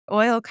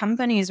oil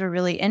companies were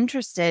really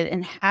interested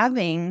in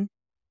having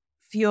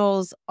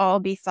fuels all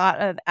be thought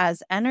of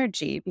as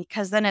energy,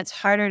 because then it's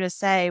harder to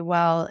say,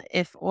 well,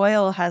 if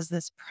oil has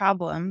this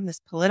problem, this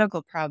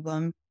political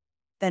problem,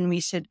 then we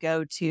should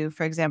go to,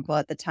 for example,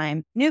 at the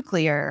time,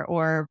 nuclear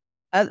or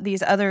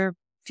these other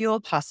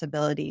fuel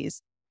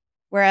possibilities.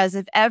 Whereas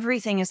if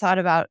everything is thought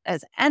about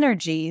as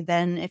energy,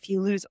 then if you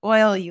lose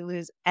oil, you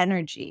lose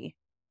energy.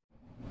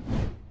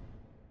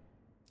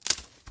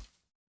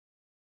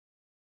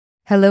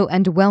 Hello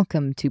and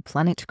welcome to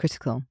Planet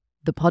Critical,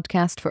 the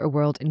podcast for a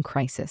world in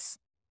crisis.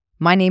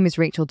 My name is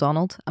Rachel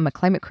Donald. I'm a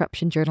climate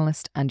corruption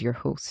journalist and your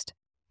host.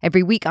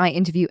 Every week I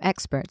interview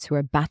experts who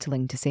are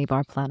battling to save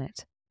our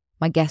planet.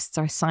 My guests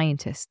are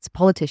scientists,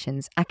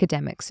 politicians,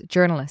 academics,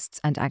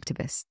 journalists, and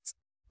activists.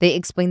 They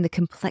explain the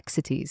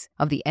complexities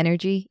of the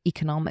energy,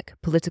 economic,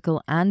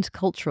 political, and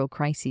cultural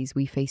crises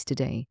we face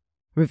today,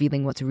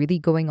 revealing what's really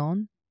going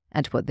on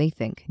and what they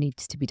think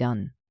needs to be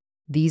done.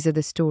 These are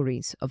the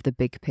stories of the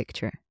big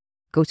picture.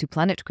 Go to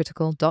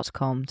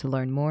planetcritical.com to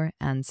learn more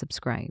and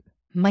subscribe.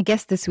 My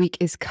guest this week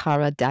is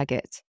Cara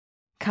Daggett.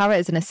 Cara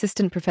is an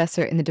assistant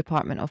professor in the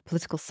Department of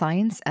Political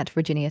Science at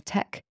Virginia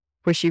Tech,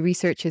 where she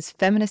researches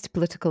feminist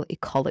political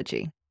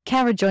ecology.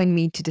 Cara joined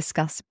me to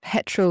discuss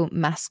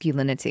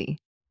petromasculinity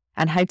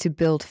and how to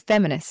build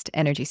feminist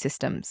energy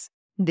systems.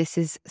 This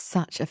is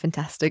such a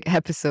fantastic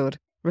episode,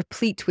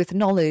 replete with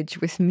knowledge,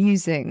 with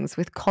musings,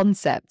 with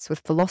concepts,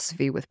 with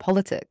philosophy, with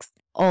politics,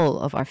 all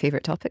of our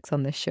favourite topics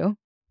on this show.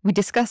 We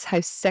discuss how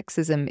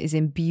sexism is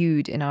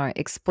imbued in our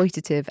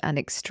exploitative and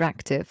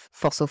extractive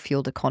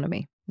fossil-fueled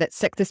economy, that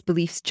sexist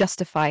beliefs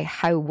justify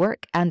how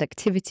work and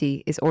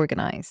activity is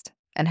organised,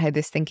 and how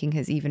this thinking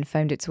has even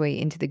found its way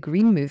into the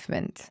green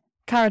movement.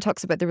 Cara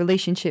talks about the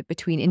relationship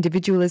between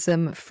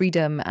individualism,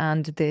 freedom,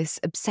 and this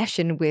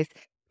obsession with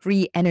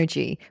free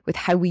energy, with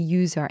how we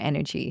use our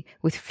energy,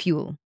 with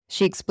fuel.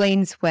 She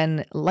explains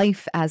when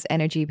life as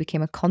energy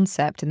became a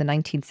concept in the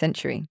 19th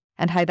century,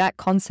 and how that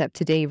concept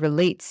today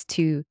relates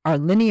to our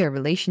linear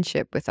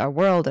relationship with our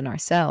world and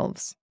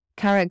ourselves.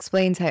 Cara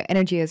explains how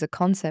energy as a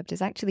concept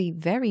is actually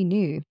very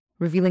new,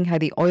 revealing how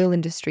the oil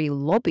industry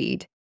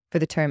lobbied for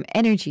the term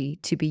energy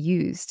to be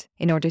used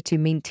in order to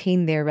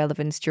maintain their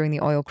relevance during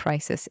the oil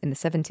crisis in the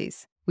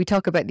 70s. We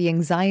talk about the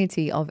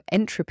anxiety of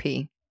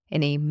entropy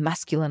in a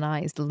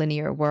masculinized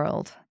linear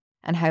world,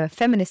 and how a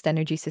feminist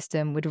energy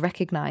system would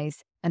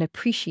recognize and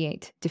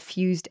appreciate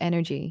diffused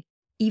energy,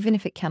 even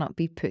if it cannot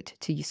be put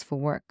to useful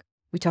work.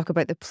 We talk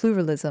about the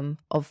pluralism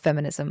of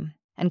feminism,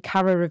 and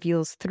Cara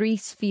reveals 3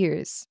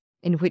 spheres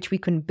in which we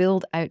can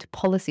build out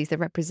policies that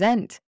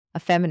represent a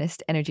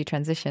feminist energy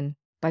transition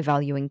by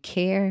valuing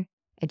care,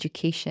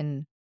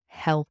 education,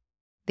 health,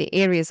 the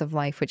areas of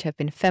life which have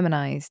been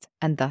feminized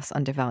and thus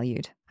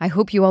undervalued. I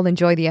hope you all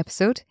enjoy the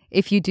episode.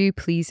 If you do,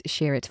 please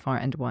share it far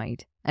and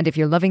wide. And if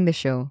you're loving the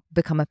show,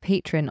 become a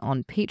patron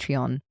on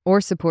Patreon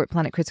or support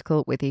Planet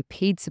Critical with a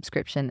paid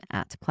subscription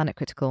at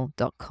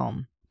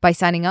planetcritical.com. By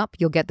signing up,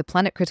 you'll get the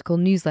Planet Critical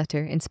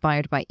newsletter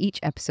inspired by each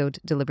episode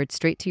delivered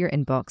straight to your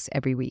inbox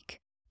every week.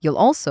 You'll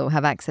also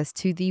have access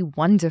to the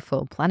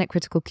wonderful Planet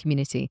Critical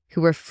community,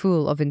 who are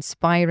full of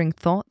inspiring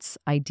thoughts,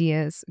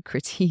 ideas,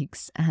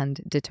 critiques, and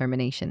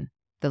determination.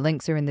 The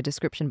links are in the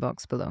description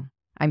box below.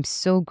 I'm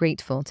so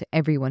grateful to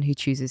everyone who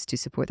chooses to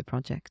support the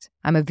project.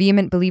 I'm a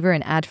vehement believer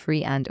in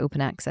ad-free and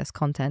open access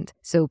content,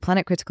 so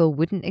Planet Critical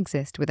wouldn't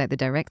exist without the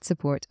direct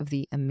support of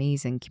the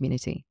amazing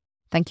community.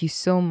 Thank you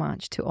so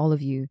much to all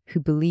of you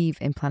who believe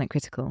in Planet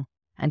Critical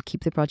and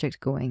keep the project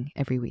going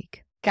every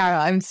week. Cara,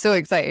 I'm so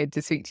excited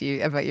to speak to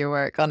you about your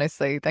work,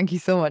 honestly. Thank you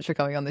so much for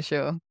coming on the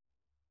show.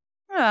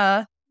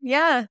 Yeah,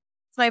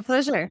 it's my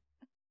pleasure.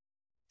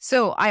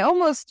 So I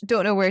almost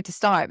don't know where to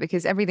start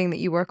because everything that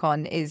you work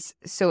on is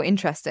so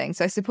interesting.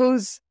 So I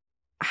suppose,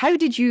 how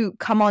did you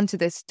come onto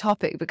this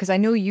topic? Because I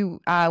know you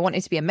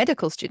wanted to be a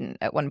medical student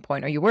at one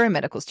point, or you were a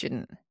medical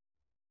student.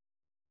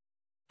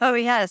 Oh,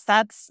 yes,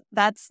 that's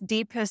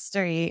deep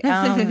history.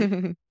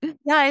 Yeah,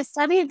 I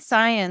studied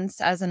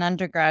science as an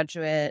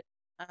undergraduate,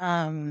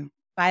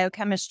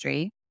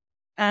 biochemistry,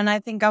 and I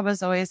think I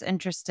was always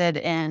interested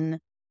in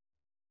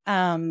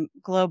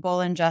global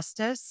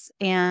injustice.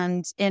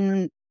 And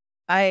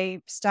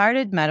I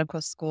started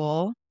medical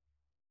school,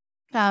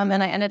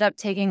 and I ended up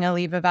taking a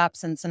leave of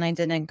absence, and I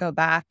didn't go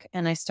back.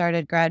 And I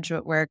started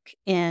graduate work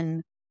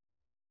in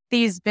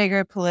these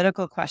bigger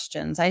political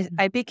questions.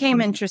 I became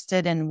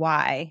interested in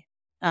why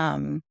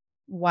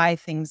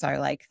things are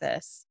like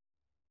this.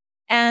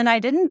 And I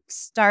didn't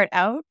start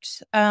out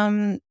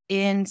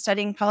in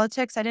studying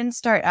politics. I didn't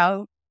start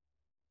out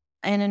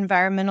in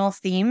environmental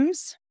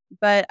themes,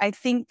 but I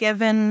think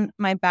given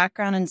my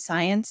background in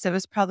science, it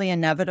was probably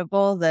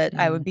inevitable that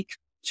I would be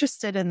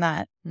interested in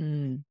that.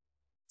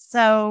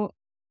 So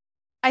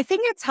I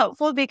think it's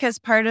helpful because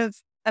part of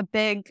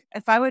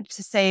if I were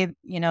to say,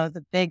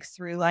 the big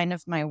through line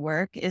of my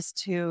work is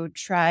to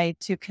try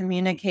to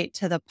communicate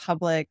to the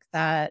public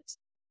that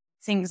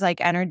things like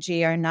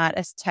energy are not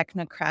as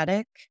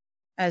technocratic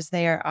as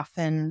they are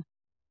often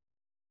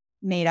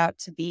made out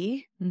to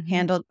be,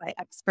 handled by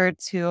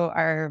experts who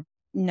are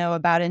know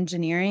about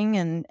engineering,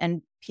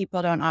 and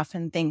people don't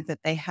often think that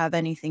they have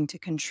anything to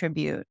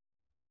contribute.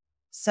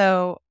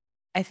 So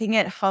I think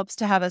it helps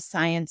to have a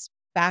science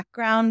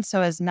background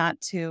so as not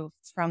to,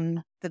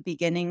 from the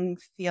beginning,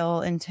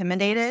 feel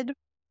intimidated.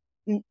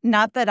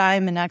 Not that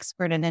I'm an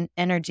expert in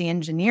energy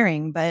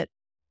engineering, but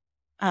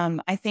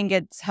I think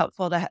it's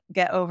helpful to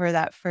get over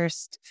that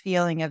first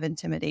feeling of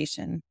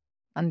intimidation.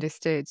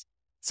 Understood.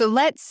 So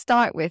let's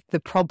start with the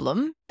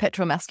problem,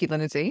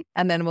 petromasculinity,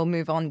 and then we'll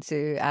move on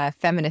to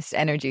feminist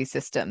energy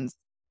systems.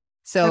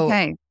 So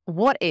Okay.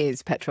 what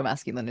is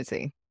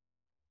petromasculinity?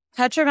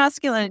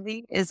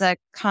 Petromasculinity is a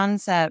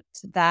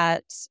concept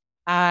that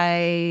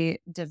I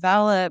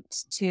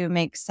developed to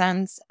make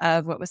sense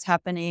of what was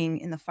happening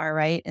in the far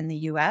right in the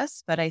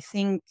US, but I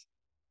think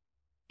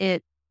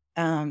it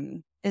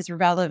is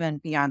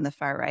relevant beyond the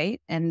far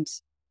right. And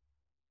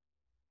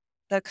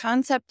the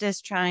concept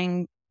is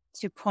trying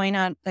to point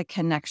out the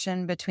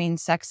connection between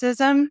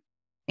sexism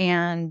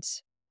and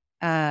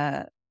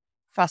uh,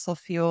 fossil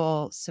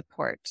fuel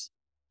support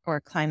or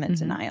climate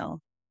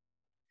denial.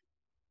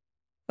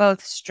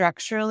 Both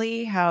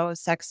structurally, how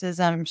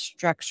sexism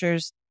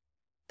structures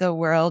the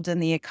world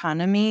and the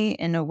economy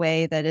in a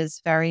way that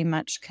is very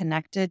much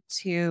connected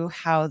to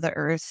how the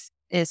earth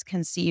is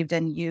conceived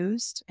and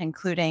used,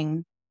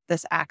 including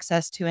this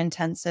access to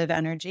intensive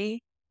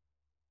energy,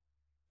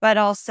 but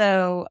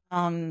also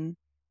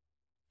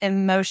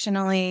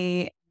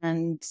emotionally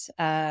and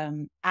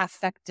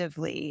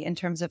affectively in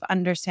terms of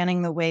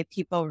understanding the way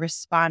people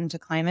respond to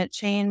climate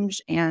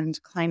change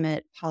and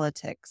climate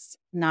politics,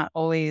 not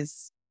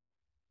always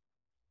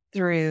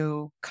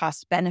through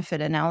cost benefit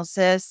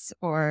analysis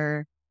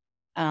or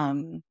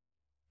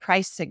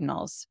price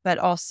signals, but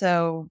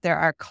also there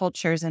are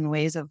cultures and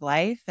ways of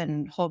life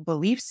and whole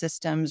belief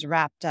systems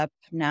wrapped up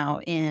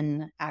now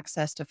in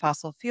access to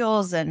fossil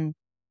fuels and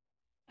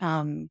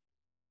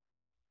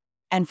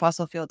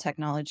fossil fuel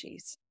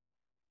technologies.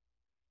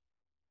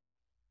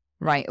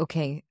 Right.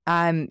 Okay.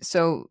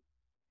 So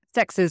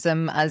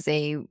sexism as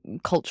a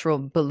cultural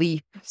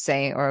belief,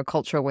 say, or a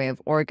cultural way of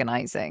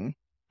organizing,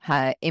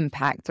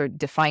 impacts or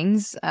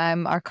defines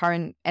our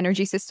current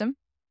energy system.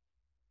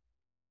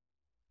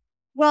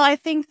 Well, I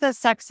think the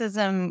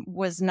sexism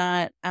was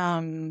not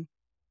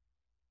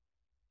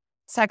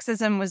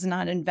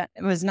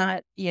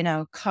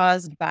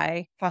caused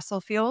by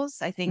fossil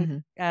fuels. I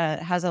think it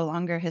has a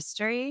longer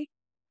history,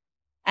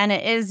 and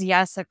it is,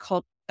 yes,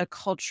 a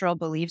cultural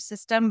belief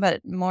system,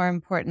 but more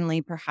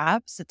importantly,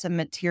 perhaps it's a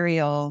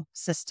material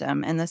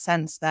system in the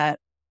sense that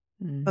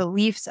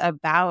beliefs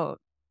about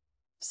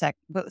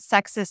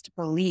sexist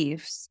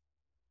beliefs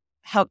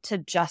help to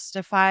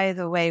justify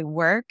the way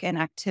work and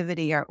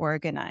activity are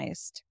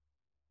organized.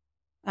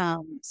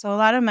 So a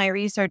lot of my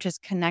research is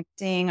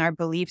connecting our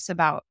beliefs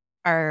about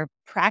our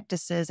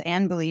practices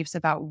and beliefs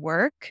about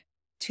work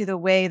to the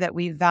way that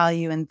we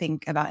value and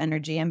think about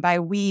energy. And by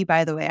we,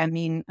 by the way, I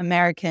mean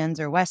Americans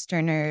or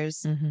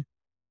Westerners.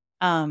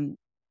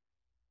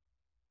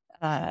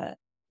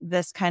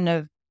 This kind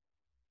of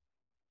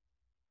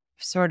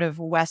sort of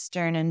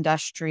Western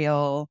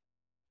industrial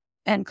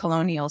and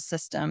colonial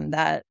system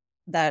that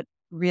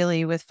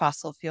really with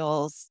fossil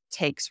fuels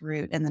takes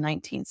root in the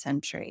 19th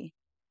century.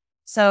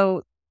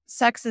 So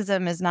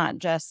sexism is not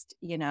just,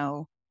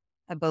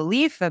 a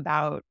belief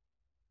about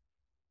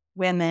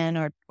women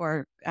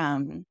or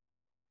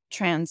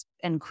trans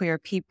and queer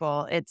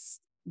people. It's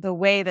the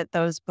way that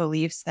those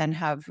beliefs then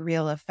have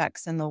real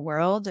effects in the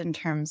world in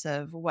terms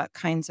of what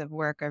kinds of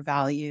work are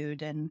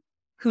valued and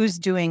who's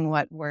doing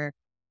what work.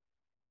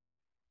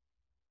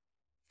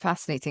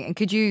 Fascinating. And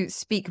could you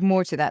speak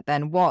more to that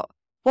then? What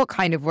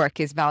kind of work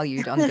is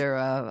valued under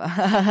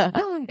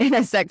in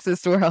a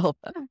sexist world?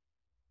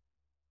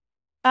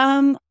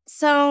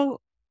 So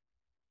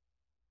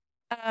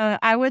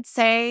I would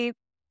say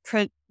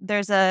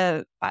there's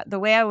the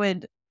way I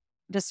would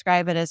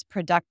describe it as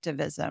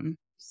productivism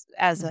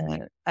as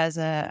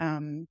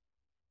a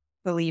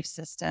belief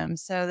system.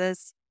 So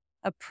this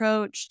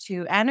approach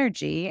to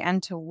energy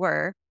and to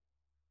work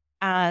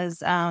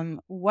as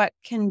what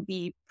can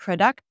be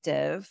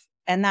productive,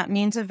 and that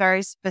means a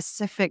very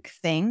specific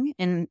thing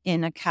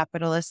in a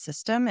capitalist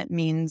system. It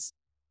means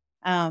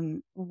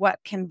what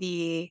can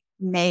be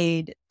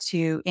made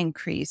to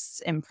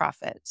increase in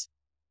profit.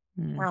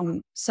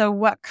 So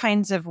what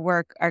kinds of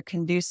work are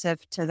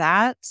conducive to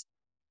that?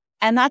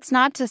 And that's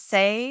not to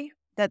say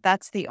that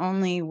that's the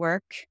only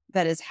work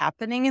that is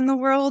happening in the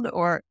world,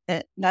 or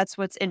that's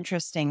what's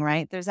interesting,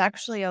 right? There's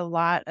actually a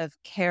lot of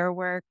care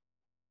work,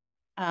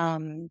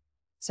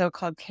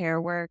 so-called care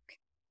work,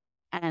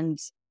 and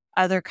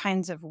other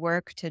kinds of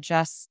work to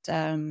just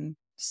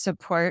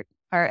support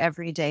our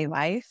everyday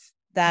life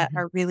that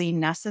are really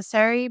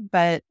necessary,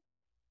 but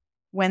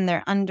when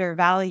they're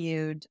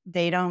undervalued,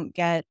 they don't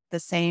get the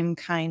same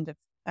kind of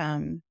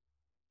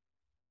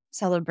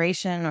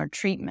celebration or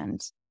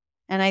treatment.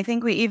 And I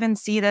think we even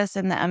see this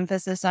in the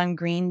emphasis on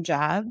green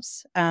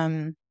jobs.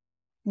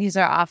 These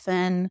are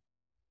often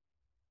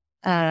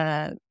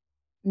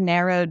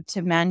narrowed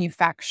to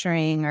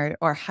manufacturing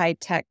or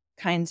high-tech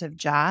kinds of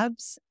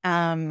jobs.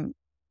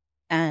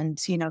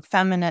 And,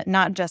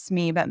 not just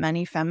me, but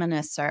many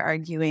feminists are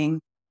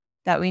arguing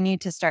that we need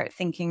to start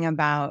thinking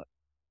about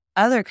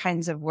other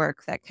kinds of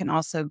work that can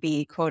also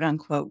be quote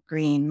unquote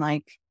green,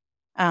 like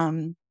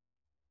um,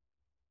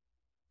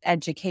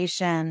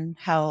 education,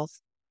 health,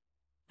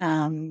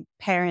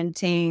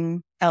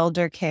 parenting,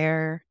 elder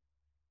care,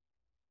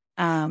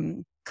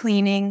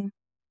 cleaning,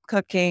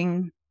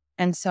 cooking,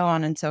 and so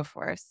on and so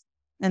forth.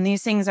 And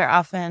these things are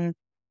often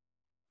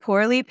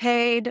poorly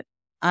paid,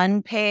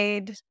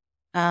 unpaid,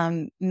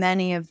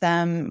 many of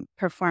them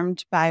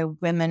performed by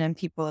women and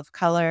people of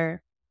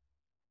color.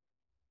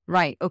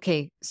 Right.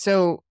 Okay.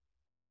 So,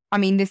 I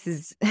mean, this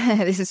is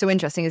this is so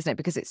interesting, isn't it?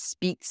 Because it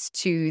speaks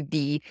to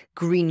the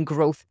green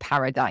growth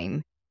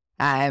paradigm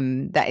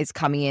that is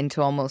coming in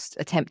to almost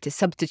attempt to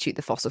substitute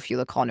the fossil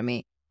fuel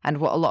economy. And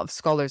what a lot of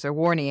scholars are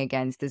warning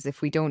against is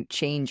if we don't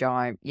change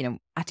our,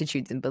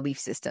 attitudes and belief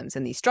systems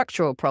and these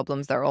structural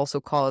problems that are also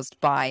caused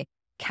by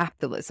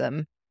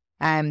capitalism,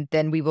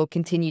 then we will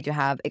continue to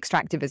have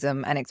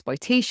extractivism and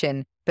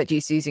exploitation, but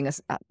just using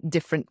a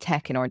different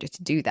tech in order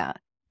to do that,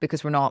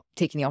 because we're not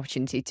taking the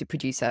opportunity to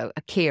produce a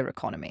care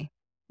economy.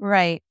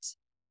 Right.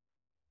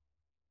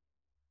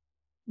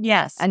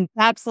 Yes, And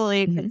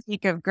absolutely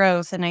critique of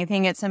growth. And I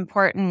think it's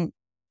important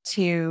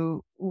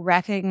to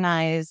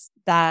recognize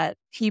that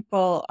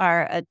people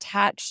are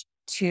attached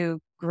to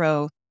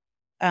growth,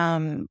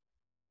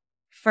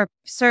 for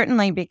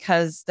certainly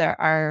because there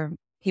are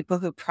people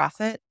who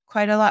profit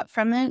quite a lot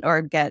from it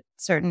or get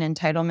certain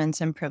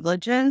entitlements and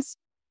privileges,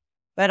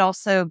 but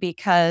also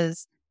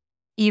because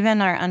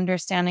even our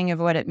understanding of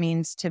what it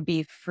means to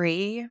be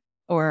free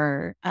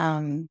or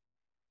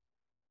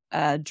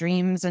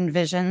dreams and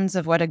visions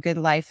of what a good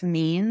life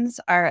means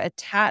are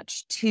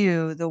attached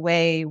to the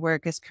way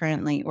work is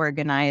currently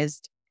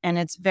organized. And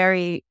it's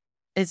very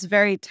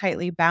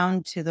tightly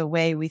bound to the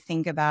way we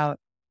think about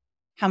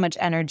how much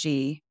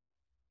energy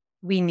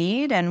we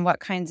need and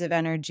what kinds of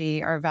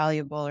energy are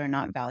valuable or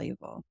not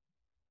valuable.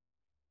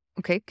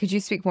 okay, could you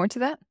speak more to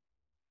that?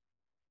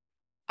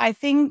 I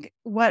think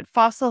what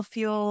fossil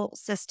fuel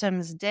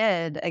systems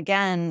did,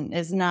 again,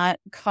 is not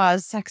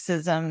cause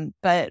sexism,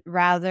 but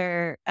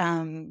rather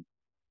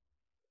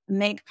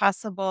make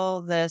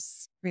possible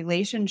this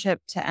relationship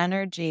to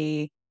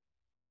energy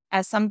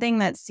as something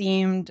that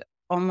seemed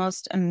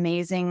almost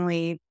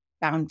amazingly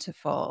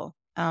bountiful,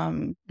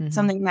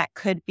 something that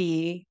could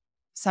be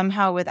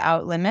somehow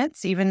without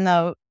limits, even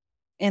though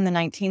in the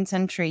 19th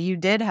century, you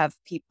did have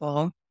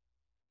people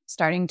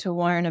starting to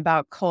warn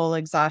about coal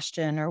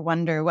exhaustion or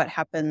wonder what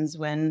happens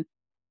when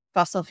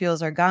fossil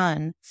fuels are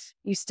gone.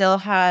 You still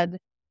had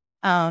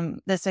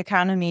this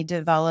economy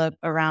develop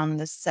around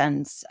the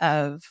sense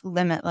of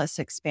limitless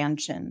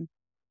expansion.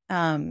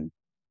 Um,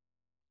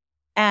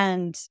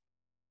 and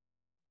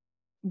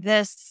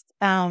this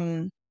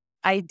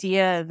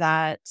idea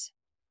that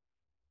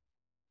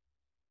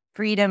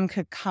freedom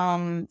could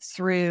come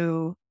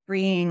through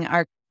freeing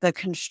the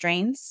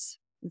constraints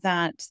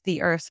that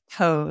the earth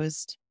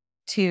posed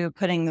to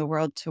putting the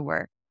world to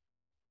work.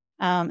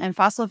 And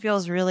fossil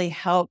fuels really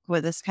help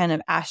with this kind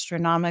of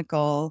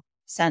astronomical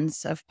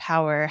sense of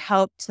power,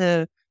 help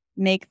to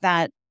make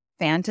that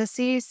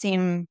fantasy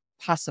seem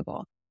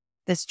possible.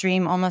 This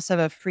dream almost of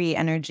a free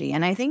energy.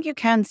 And I think you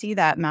can see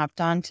that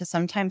mapped onto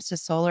sometimes to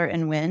solar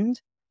and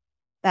wind,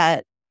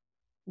 that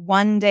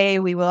one day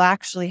we will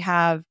actually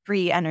have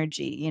free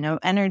energy,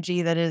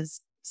 energy that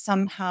is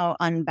somehow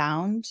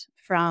unbound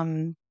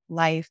from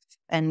life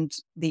and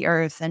the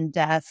earth and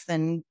death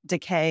and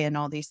decay and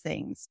all these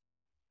things.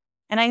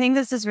 And I think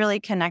this is really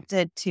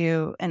connected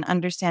to an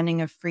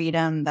understanding of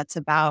freedom that's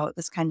about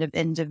this kind of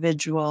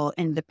individual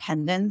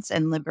independence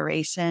and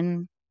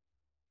liberation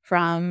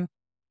from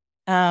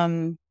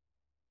having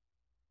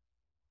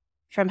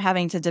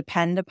to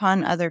depend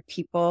upon other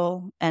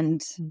people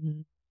and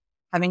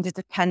having to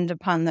depend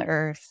upon the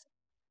earth.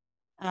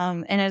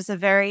 And it's a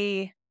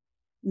very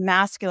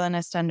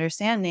masculinist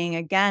understanding,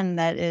 again,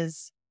 that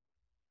is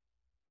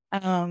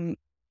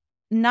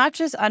not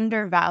just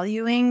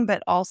undervaluing,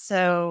 but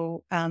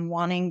also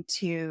wanting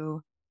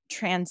to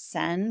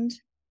transcend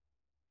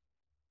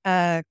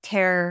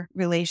care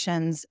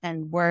relations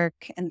and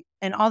work and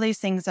all these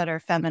things that are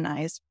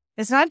feminized.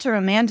 It's not to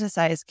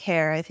romanticize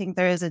care. I think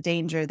there is a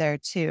danger there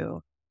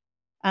too,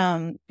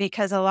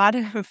 because a lot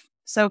of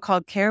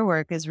so-called care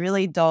work is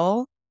really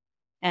dull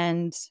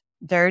and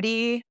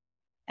dirty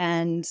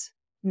and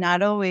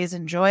not always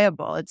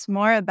enjoyable. It's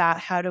more about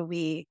how do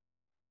we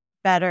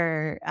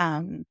better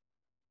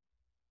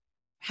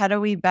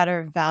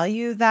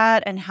value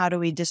that and how do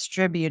we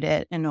distribute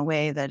it in a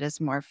way that is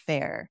more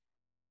fair.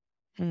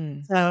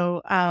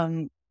 So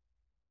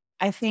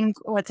I think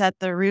what's at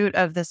the root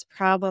of this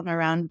problem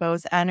around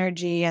both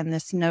energy and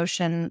this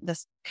notion,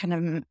 this kind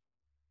of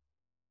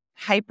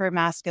hyper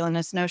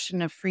masculinist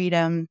notion of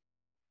freedom,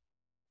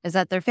 is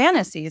that they're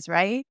fantasies,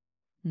 right?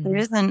 There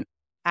isn't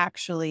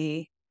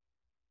actually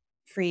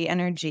free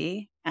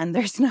energy, and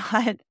there's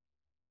not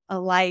a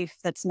life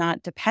that's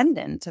not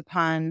dependent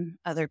upon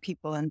other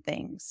people and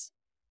things.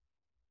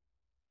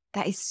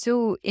 That is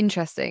so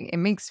interesting. It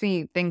makes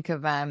me think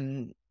of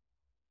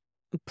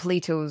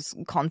Plato's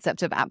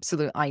concept of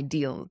absolute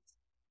ideals,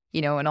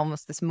 you know, and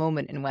almost this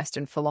moment in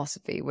Western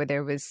philosophy where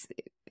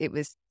it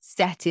was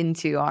set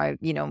into our,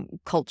 you know,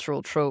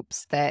 cultural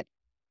tropes that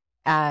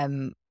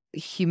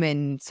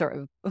human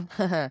sort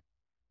of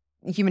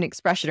human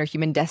expression or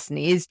human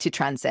destiny is to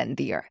transcend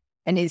the earth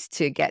and is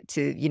to get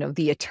to, you know,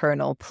 the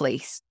eternal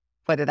place,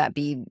 whether that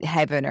be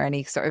heaven or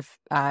any sort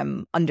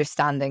of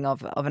understanding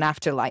of an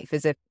afterlife,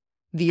 as if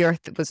the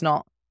earth was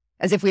not,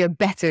 as if we are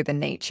better than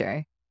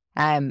nature.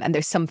 And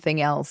there's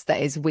something else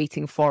that is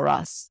waiting for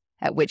us,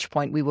 at which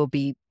point we will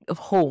be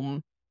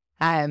home,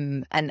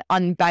 and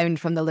unbound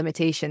from the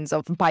limitations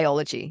of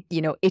biology,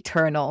 you know,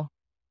 eternal,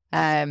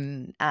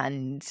 and,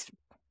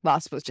 well, I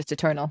suppose just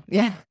eternal.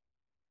 Yeah.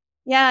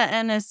 Yeah,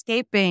 and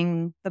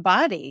escaping the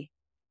body.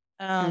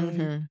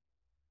 Mm-hmm.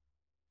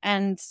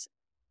 And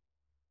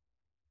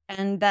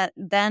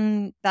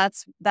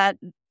that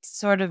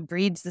sort of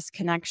breeds this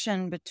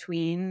connection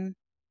between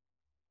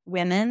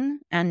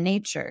women and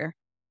nature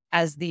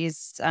as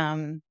these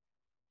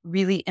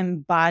really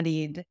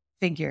embodied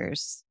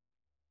figures,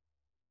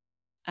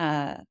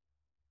 and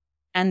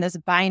this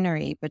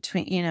binary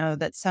between, you know,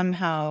 that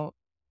somehow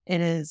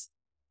it is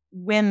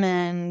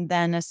women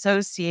then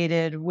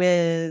associated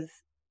with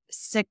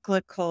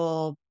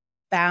cyclical,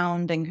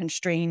 bound and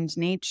constrained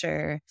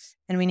nature,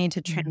 and we need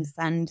to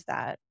transcend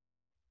that.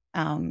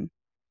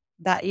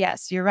 That,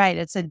 yes, you're right.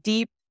 It's a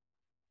deep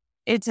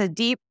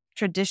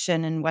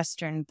tradition in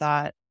Western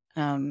thought,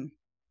 and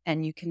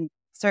you can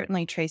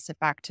certainly trace it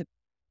back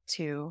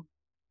to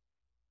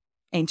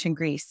ancient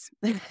Greece.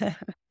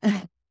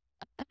 And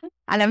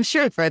I'm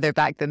sure further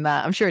back than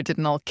that. I'm sure it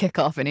didn't all kick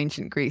off in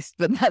ancient Greece,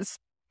 but that's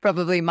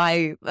probably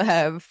my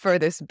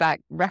furthest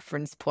back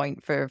reference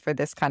point for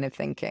this kind of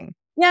thinking.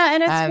 Yeah,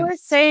 and it's worth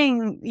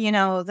saying, you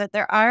know, that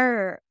there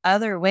are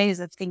other ways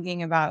of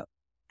thinking about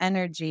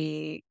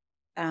energy.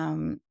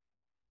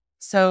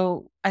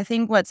 So I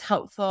think what's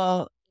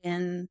helpful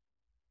in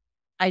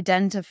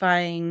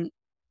identifying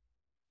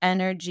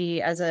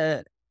energy as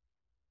a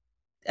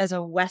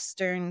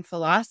Western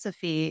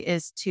philosophy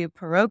is to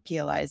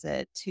parochialize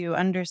it, to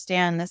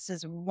understand this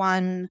is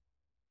one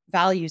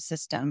value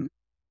system.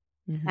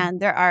 Mm-hmm. And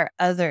there are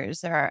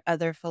others. There are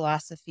other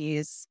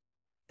philosophies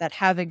that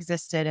have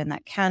existed and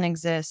that can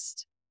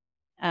exist.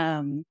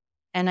 So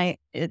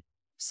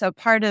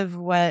part of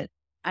what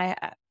I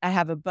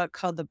have a book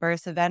called The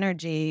Birth of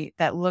Energy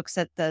that looks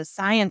at the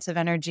science of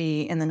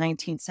energy in the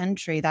 19th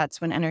century.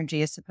 That's when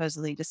energy is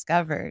supposedly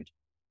discovered.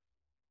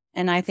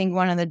 And I think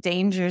one of the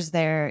dangers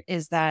there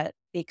is that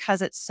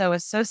because it's so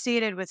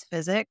associated with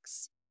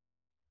physics,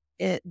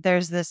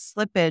 there's this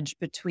slippage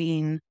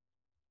between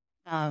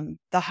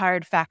the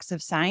hard facts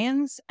of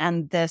science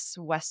and this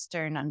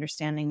Western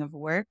understanding of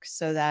work,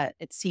 so that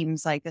it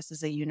seems like this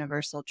is a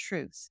universal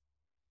truth.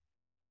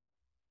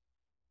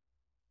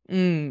 So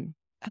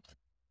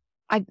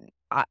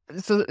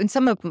in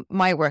some of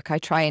my work, I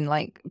try and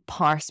like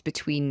parse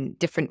between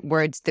different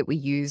words that we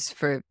use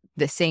for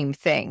the same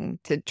thing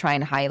to try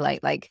and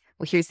highlight, like,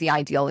 well, here's the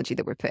ideology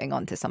that we're putting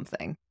onto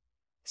something.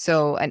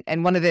 So,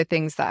 and one of the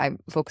things that I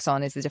focus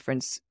on is the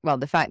difference, well,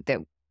 the fact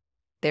that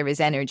there is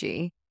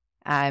energy,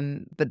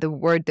 but the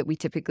word that we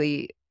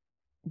typically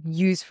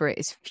use for it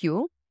is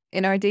fuel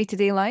in our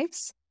day-to-day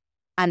lives.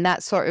 And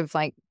that sort of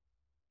like,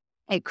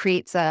 it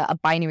creates a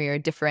binary or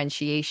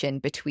differentiation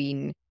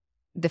between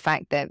the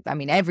fact that, I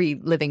mean,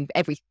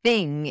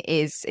 everything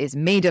is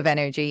made of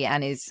energy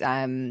and is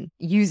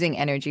using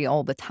energy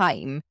all the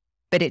time.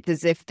 But it's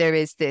as if there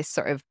is this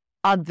sort of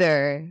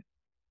other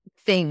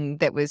thing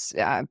that was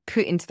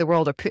put into the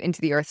world or put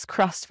into the Earth's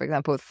crust, for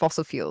example, with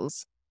fossil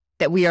fuels,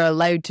 that we are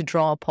allowed to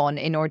draw upon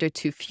in order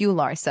to fuel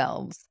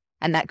ourselves.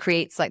 And that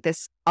creates like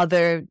this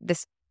other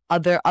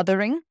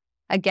othering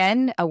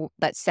again,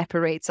 that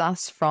separates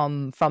us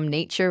from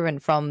nature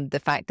and from the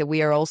fact that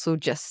we are also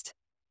just,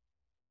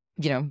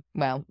 you know,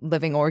 well,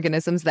 living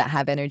organisms that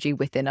have energy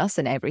within us,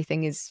 and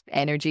everything is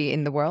energy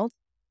in the world.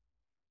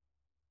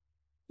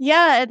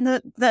 Yeah, and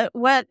the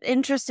what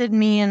interested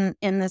me in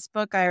this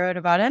book I wrote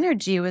about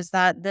energy was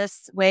that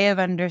this way of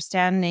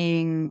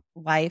understanding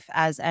life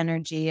as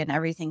energy and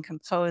everything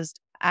composed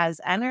as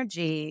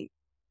energy,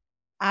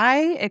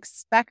 I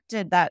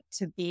expected that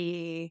to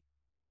be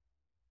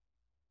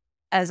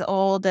as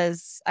old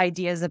as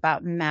ideas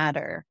about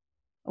matter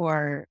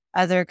or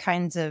other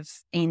kinds of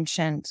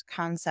ancient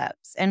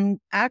concepts. And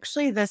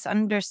actually, this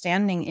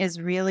understanding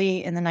is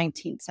really in the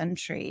 19th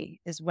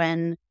century is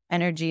when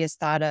energy is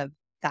thought of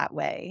that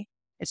way.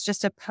 It's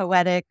just a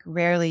poetic,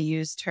 rarely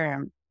used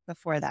term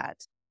before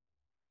that,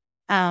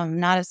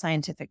 not a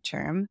scientific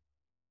term.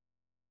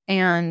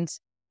 And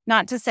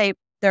not to say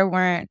there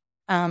weren't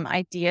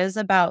ideas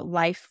about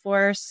life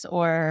force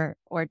or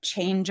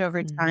change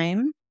over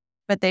time,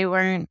 but they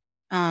weren't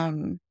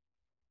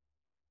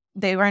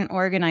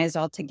organized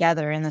all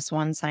together in this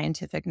one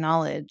scientific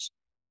knowledge.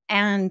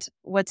 And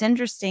what's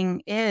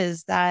interesting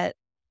is that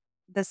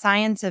the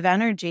science of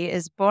energy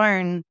is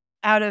born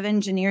out of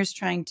engineers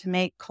trying to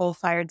make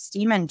coal-fired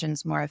steam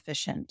engines more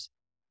efficient.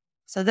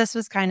 So this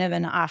was kind of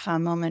an aha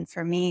moment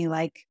for me.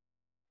 Like,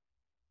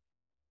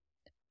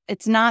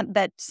 it's not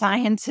that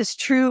science is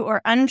true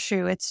or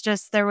untrue. It's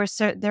just there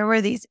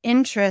were these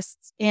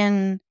interests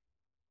in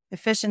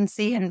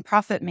efficiency and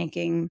profit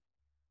making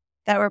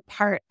that were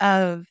part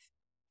of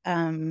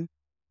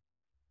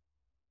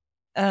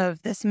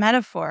this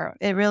metaphor.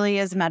 It really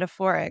is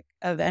metaphoric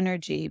of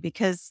energy,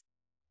 because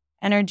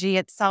energy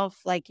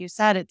itself, like you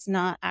said, it's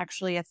not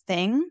actually a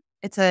thing.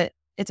 It's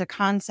a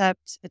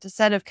concept. It's a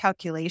set of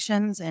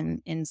calculations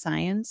in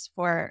science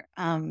for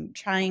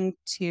trying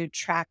to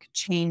track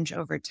change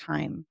over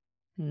time.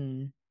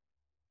 And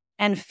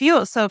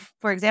fuel. So,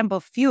 for example,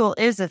 fuel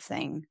is a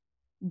thing,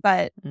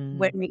 but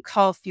when we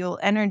call fuel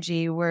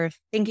energy, we're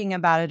thinking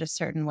about it a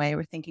certain way.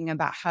 We're thinking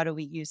about how do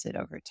we use it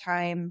over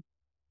time.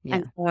 Yeah.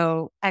 And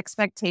so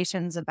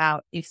expectations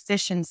about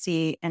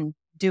efficiency and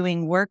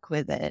doing work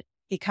with it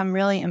become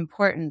really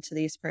important to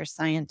these first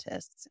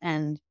scientists.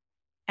 And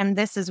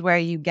this is where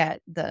you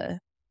get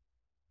the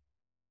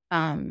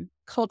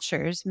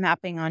cultures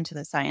mapping onto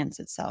the science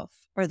itself,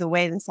 or the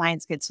way the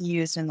science gets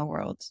used in the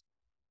world.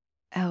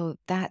 Oh,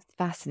 that's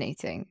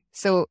fascinating.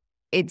 So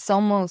it's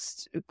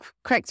almost,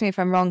 correct me if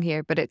I'm wrong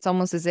here, but it's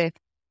almost as if,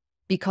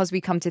 because we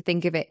come to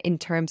think of it in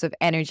terms of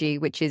energy,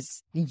 which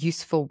is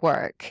useful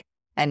work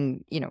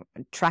and, you know,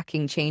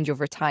 tracking change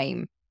over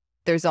time,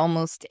 there's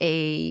almost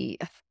an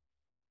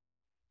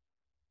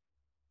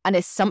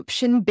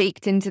assumption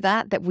baked into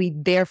that we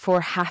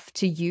therefore have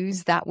to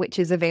use that which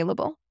is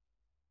available.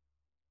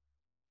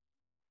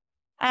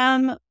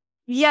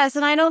 Yes,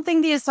 and I don't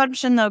think the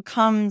assumption, though,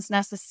 comes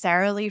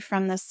necessarily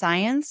from the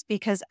science,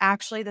 because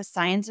actually the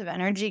science of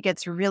energy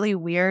gets really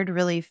weird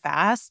really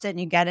fast, and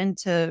you get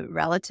into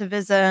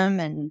relativism,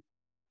 and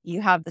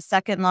you have the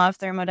second law of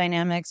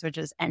thermodynamics, which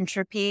is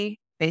entropy.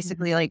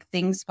 Basically, like,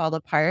 things fall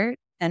apart,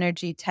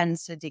 energy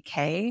tends to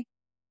decay.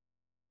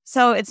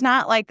 So it's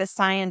not like the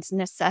science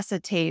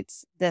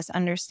necessitates this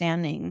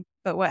understanding,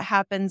 but what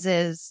happens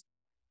is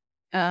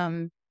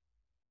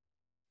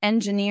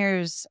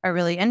engineers are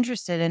really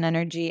interested in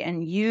energy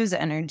and use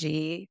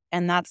energy,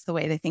 and that's the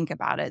way they think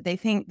about it.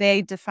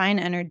 They define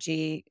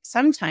energy.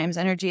 Sometimes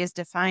energy is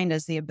defined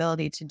as the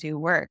ability to do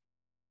work,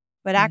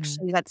 but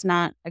actually that's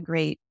not a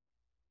great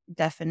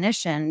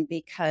definition,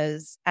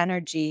 because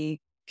energy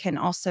can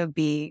also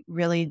be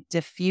really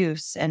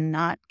diffuse and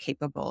not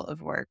capable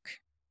of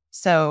work.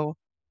 So,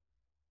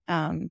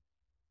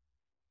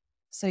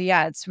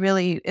 yeah, it's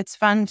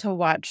fun to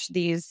watch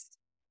these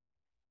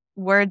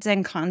words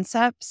and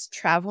concepts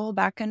travel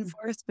back and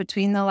forth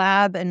between the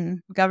lab and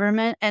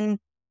government. And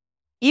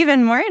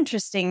even more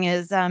interesting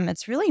is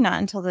it's really not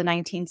until the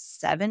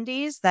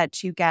 1970s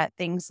that you get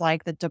things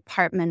like the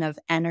Department of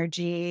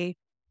Energy,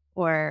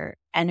 or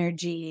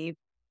energy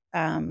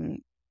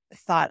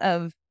thought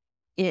of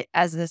it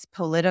as this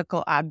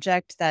political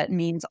object that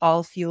means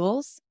all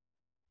fuels.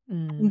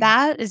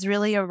 That is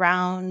really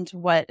around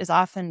what is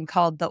often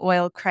called the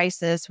oil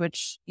crisis,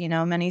 which, you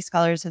know, many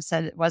scholars have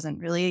said it wasn't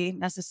really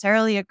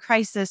necessarily a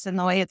crisis in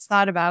the way it's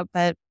thought about,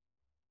 but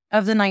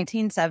of the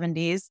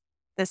 1970s,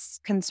 this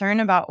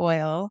concern about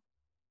oil.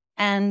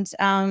 And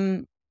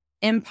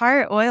in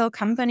part, oil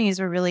companies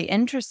were really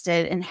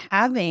interested in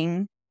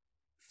having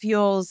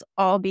fuels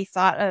all be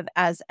thought of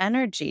as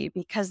energy,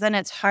 because then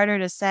it's harder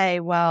to say,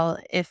 well,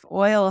 if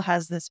oil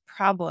has this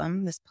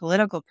problem, this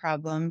political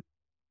problem,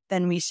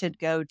 then we should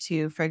go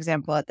to, for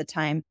example, at the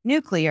time,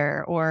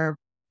 nuclear, or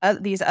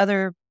these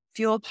other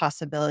fuel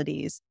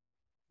possibilities.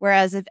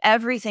 Whereas if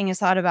everything is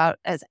thought about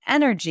as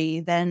energy,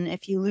 then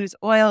if you lose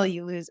oil,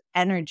 you lose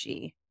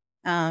energy.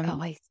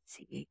 I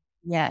see.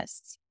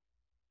 Yes.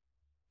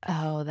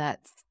 Oh,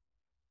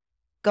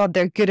 God,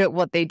 they're good at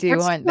what they do,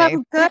 That's aren't so they?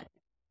 good.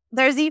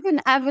 There's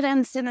even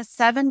evidence in the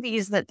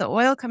 70s that the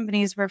oil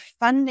companies were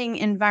funding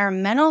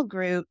environmental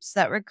groups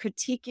that were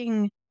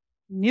critiquing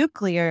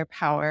nuclear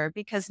power,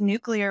 because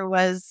nuclear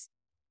was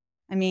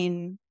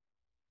a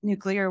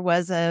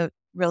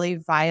really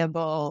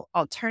viable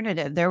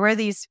alternative. There were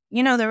there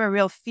were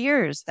real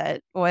fears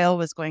that oil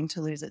was going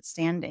to lose its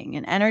standing,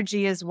 and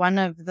energy is one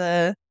of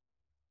the,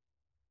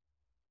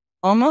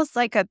 almost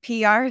like a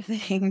PR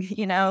thing,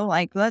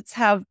 like, let's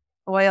have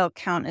oil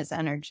count as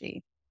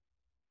energy.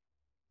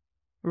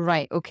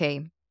 Right.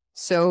 Okay.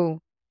 So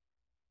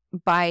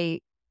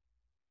by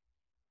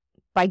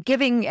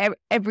giving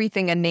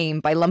everything a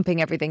name, by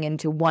lumping everything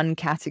into one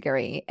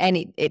category,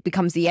 and it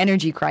becomes the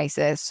energy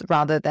crisis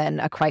rather than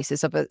a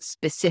crisis of a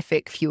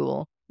specific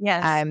fuel.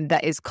 Yes.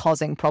 That is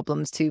causing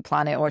problems to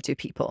planet or to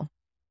people.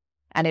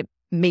 And it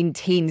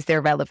maintains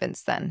their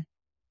relevance then.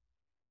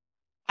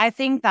 I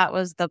think that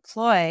was the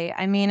ploy.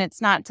 I mean, it's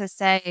not to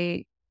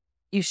say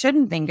you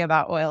shouldn't think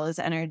about oil as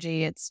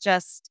energy. It's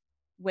just,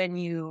 when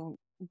you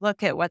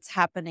look at what's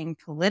happening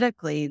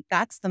politically,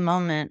 that's the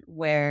moment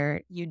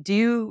where you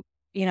do,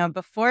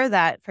 before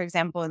that, for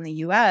example, in the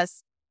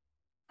US,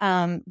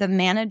 the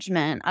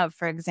management of,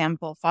 for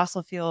example,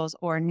 fossil fuels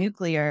or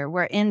nuclear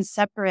were in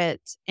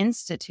separate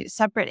institutes,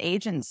 separate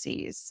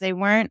agencies. There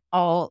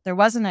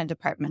wasn't a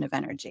Department of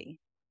Energy.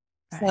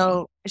 Right.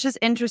 So it's just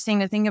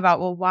interesting to think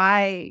about, well,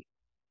 why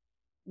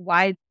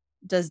why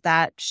does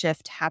that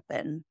shift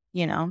happen,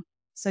 you know?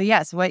 So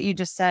yes, what you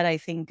just said, I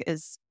think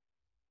is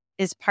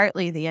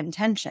partly the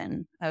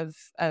intention of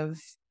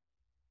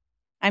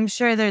I'm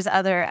sure there's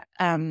other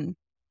I'm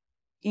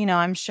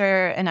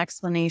sure an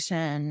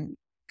explanation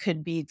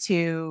could be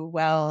too,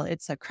 well,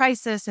 it's a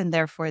crisis and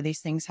therefore these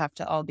things have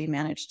to all be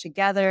managed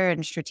together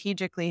and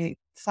strategically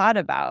thought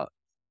about.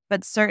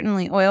 But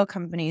certainly oil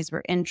companies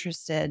were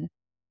interested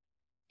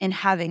in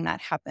having that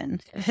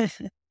happen.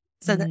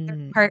 So that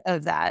they're part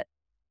of that.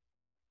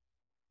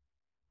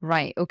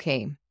 Right.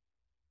 Okay.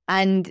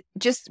 And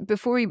just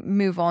before we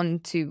move on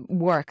to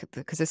work,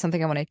 because there's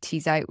something I want to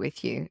tease out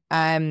with you,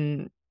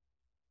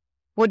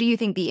 what do you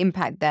think the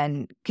impact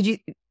then? Could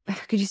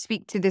you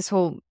speak to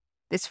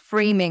this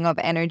framing of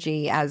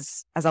energy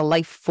as a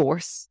life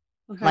force,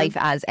 life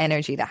as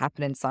energy that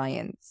happened in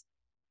science?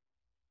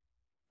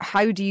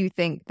 How do you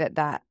think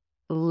that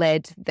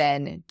led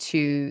then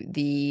to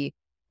the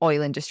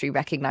oil industry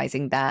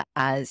recognizing that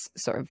as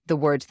sort of the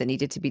word that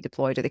needed to be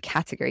deployed, or the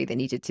category that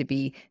needed to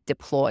be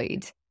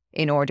deployed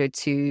in order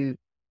to,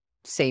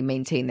 say,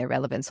 maintain their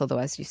relevance? Although,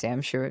 as you say,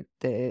 I'm sure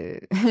the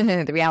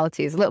the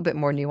reality is a little bit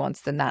more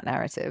nuanced than that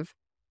narrative.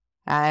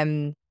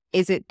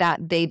 Is it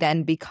that they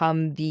then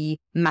become the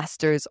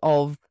masters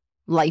of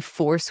life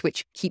force,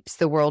 which keeps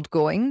the world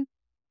going,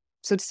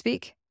 so to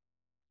speak?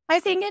 I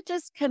think it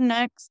just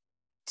connects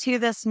to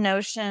this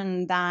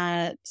notion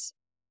that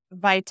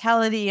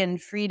vitality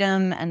and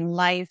freedom and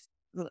life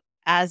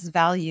as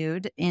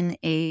valued in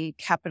a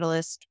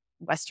capitalist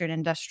Western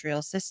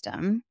industrial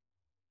system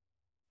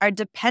are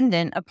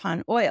dependent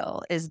upon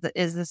oil is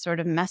the sort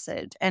of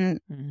message. And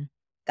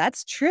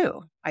that's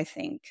true, I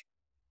think.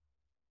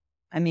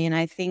 I mean,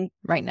 I think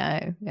right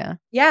now, yeah.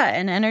 Yeah,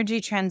 an energy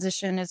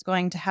transition is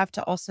going to have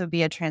to also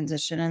be a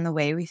transition in the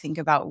way we think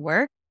about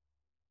work,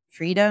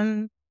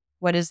 freedom,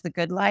 what is the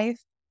good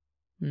life.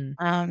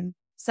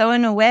 So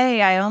in a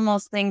way, I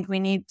almost think we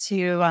need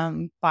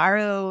to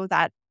borrow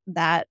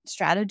that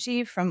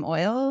strategy from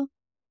oil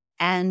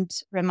and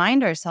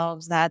remind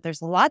ourselves that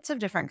there's lots of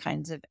different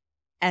kinds of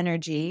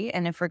energy.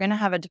 And if we're going to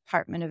have a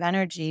Department of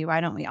Energy,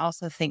 why don't we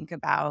also think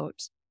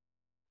about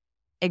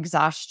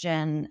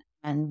exhaustion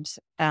and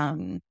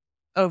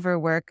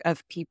overwork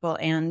of people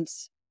and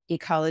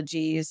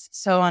ecologies,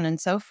 so on and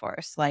so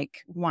forth?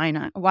 Like, why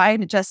not? Why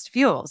just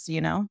fuels,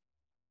 you know?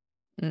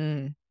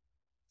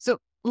 So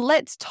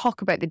let's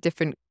talk about the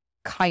different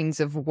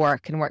kinds of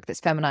work, and work that's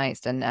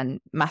feminized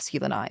and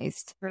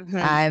masculinized.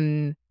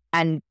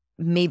 And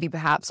maybe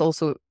perhaps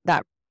also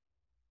that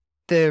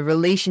the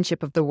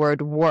relationship of the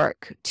word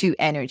work to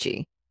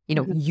energy,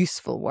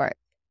 useful work,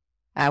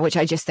 which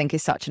I just think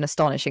is such an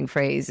astonishing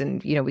phrase.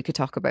 And, we could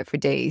talk about for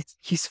days,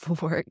 useful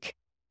work.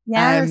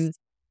 Yes.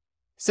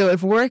 So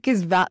if work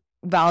is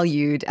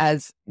valued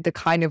as the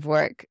kind of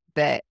work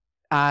that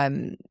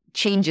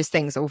changes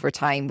things over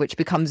time, which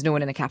becomes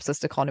known in a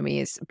capitalist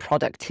economy as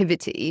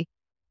productivity,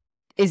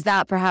 is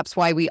that perhaps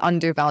why we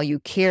undervalue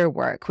care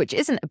work, which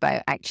isn't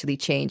about actually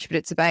change, but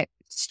it's about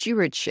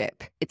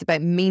stewardship, it's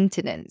about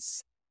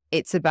maintenance,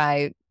 it's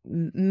about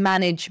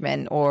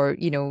management, or,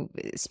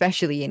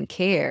 especially in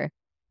care,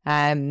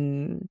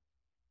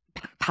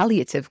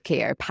 palliative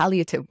care,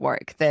 palliative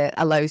work that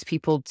allows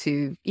people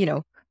to,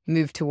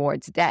 move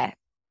towards death.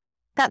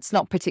 That's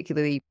not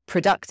particularly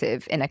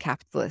productive in a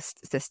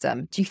capitalist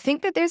system. Do you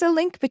think that there's a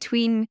link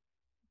between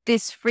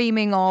this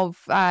framing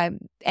of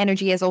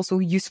energy as also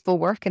useful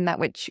work and that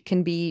which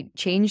can be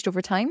changed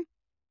over time?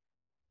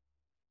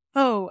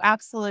 Oh,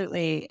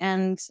 absolutely.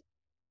 And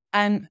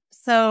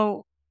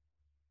so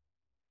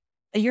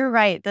you're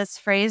right. This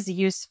phrase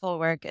useful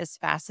work is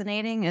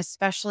fascinating,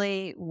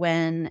 especially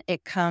when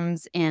it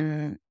comes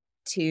in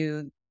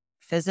to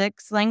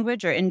physics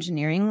language or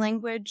engineering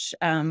language.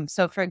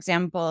 So for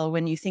example,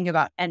 when you think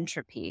about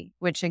entropy,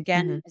 which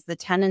again is the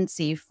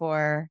tendency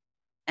for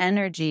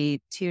energy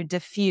to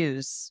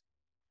diffuse,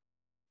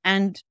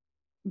 and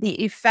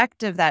the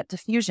effect of that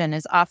diffusion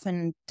is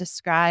often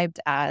described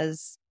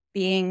as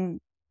being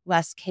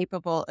less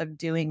capable of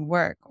doing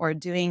work or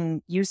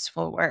doing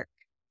useful work.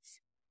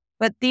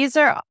 But these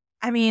are,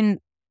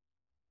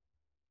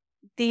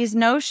 these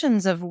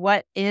notions of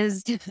what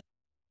is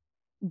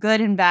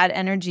good and bad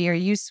energy or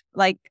use,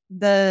 like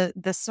the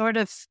sort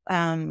of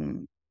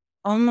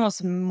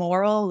almost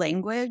moral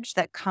language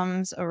that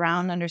comes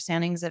around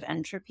understandings of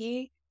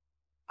entropy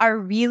are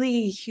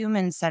really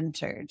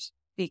human-centered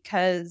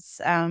because,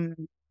 for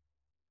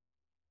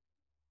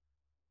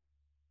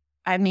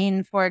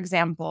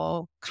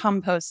example,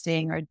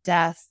 composting or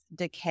death,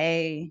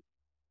 decay,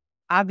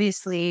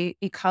 obviously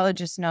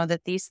ecologists know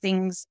that these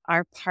things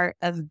are part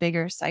of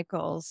bigger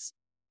cycles.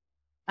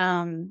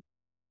 On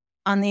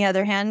the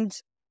other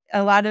hand,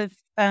 a lot of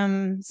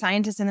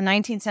scientists in the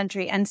 19th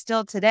century and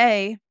still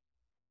today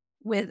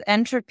with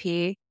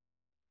entropy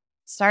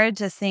started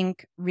to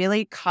think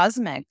really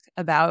cosmic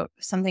about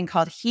something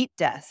called heat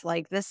death.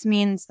 Like, this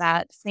means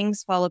that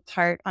things fall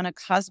apart on a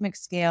cosmic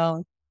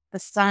scale. The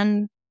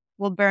sun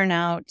will burn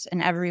out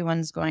and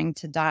everyone's going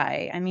to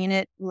die.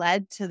 It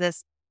led to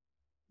this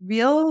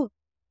real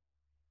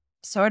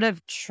sort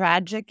of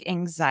tragic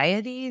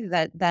anxiety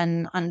that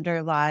then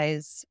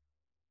underlies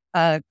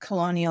a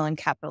colonial and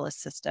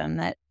capitalist system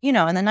that, in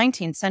the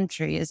 19th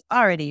century is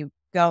already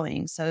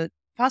going. So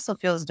fossil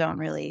fuels don't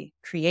really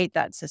create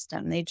that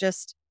system. They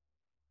just,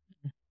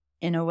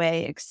 in a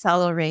way,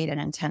 accelerate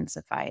and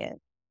intensify it.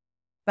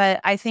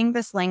 But I think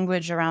this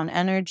language around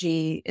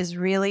energy is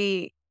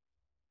really,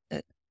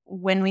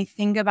 when we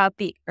think about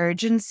the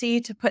urgency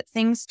to put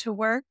things to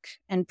work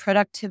and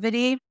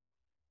productivity,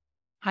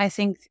 I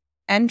think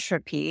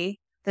entropy,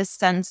 the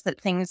sense that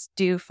things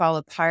do fall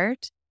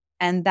apart,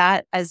 and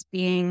that as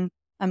being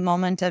a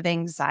moment of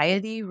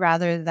anxiety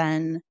rather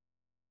than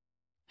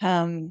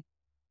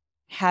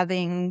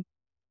having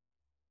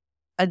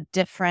a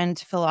different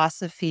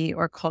philosophy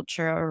or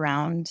culture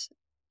around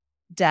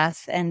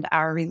death and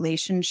our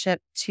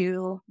relationship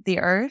to the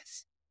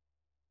earth.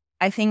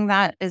 I think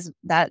that is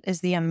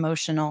the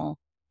emotional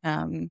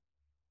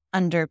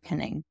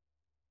underpinning.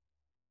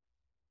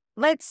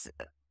 Let's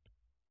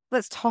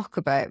talk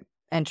about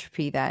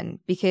entropy then,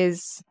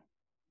 because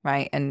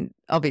right, and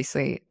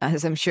obviously,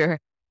 as I'm sure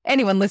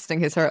anyone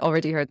listening has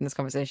already heard in this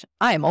conversation,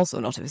 I am also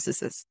not a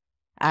physicist,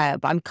 but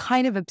I'm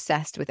kind of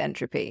obsessed with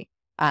entropy,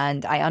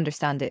 and I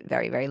understand it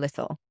very, very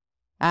little.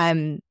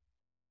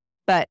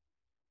 But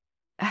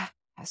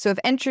so if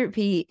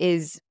entropy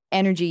is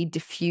energy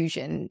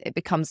diffusion, it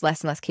becomes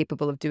less and less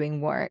capable of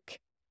doing work.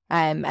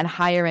 And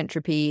higher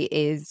entropy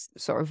is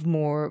sort of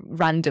more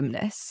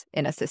randomness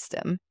in a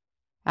system.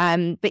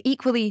 But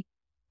equally,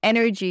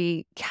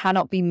 energy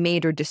cannot be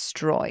made or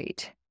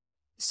destroyed.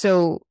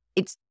 So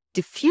it's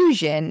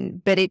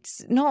diffusion, but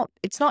it's not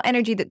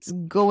energy that's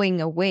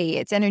going away.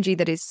 It's energy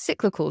that is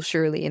cyclical,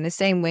 surely, in the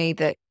same way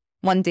that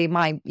one day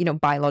my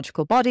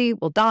biological body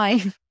will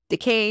die,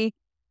 decay,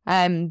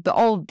 but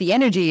all the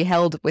energy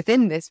held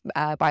within this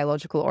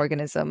biological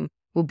organism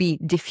will be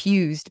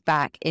diffused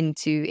back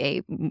into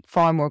a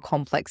far more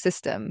complex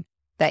system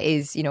that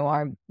is,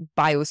 our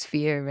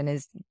biosphere and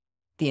is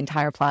the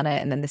entire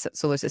planet and then the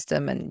solar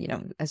system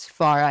and, as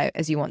far out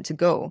as you want to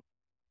go.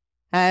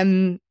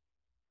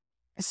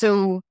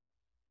 So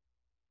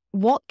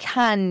what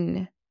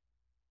can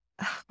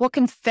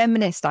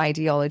feminist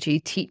ideology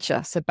teach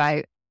us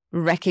about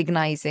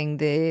recognizing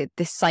the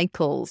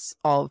cycles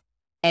of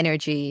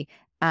energy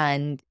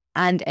and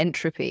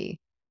entropy,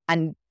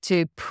 and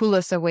to pull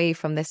us away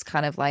from this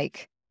kind of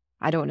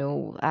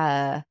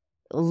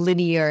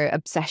linear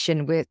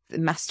obsession with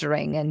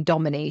mastering and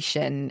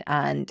domination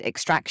and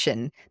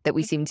extraction that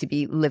we seem to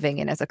be living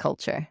in as a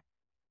culture?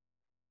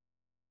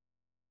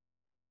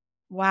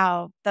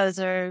 Wow, those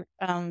are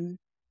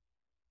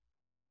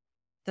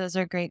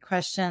great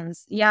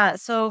questions. Yeah.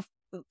 So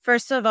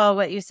first of all,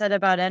 what you said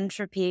about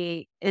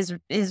entropy is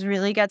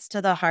really gets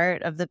to the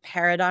heart of the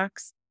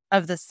paradox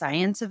of the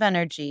science of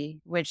energy,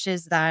 which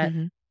is that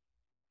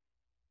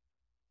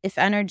if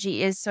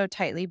energy is so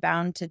tightly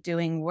bound to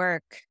doing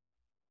work,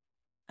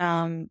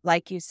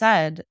 like you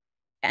said,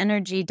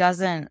 energy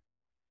doesn't,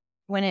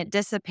 when it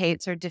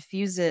dissipates or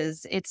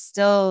diffuses, it's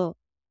still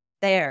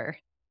there.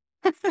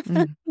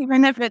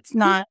 Even if it's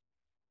not,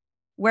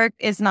 work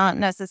is not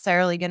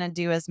necessarily going to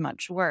do as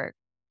much work.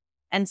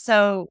 And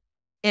so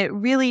it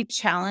really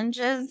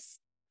challenges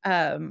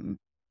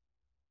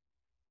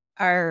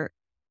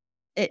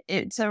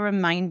it's a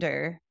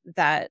reminder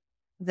that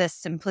this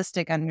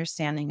simplistic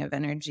understanding of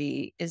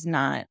energy is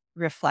not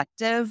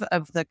reflective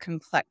of the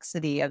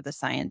complexity of the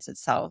science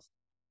itself.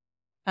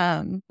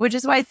 Which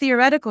is why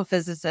theoretical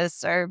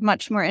physicists are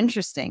much more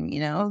interesting.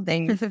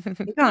 They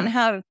don't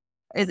have,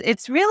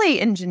 it's really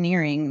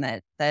engineering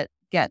that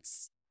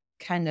gets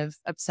kind of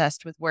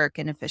obsessed with work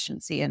and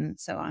efficiency and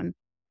so on.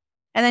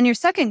 And then your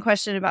second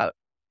question about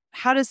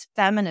how does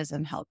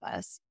feminism help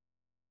us?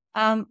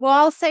 Well,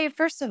 I'll say,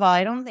 first of all,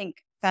 I don't think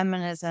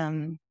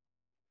feminism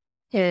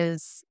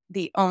is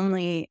the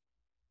only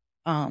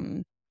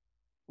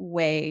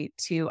way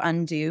to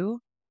undo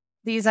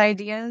these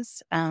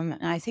ideas. And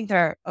I think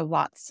there are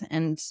lots.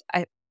 And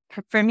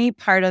for me,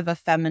 part of a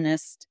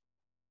feminist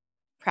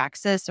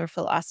praxis or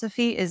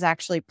philosophy is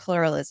actually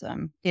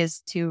pluralism,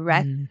 is to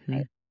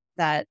recognize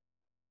that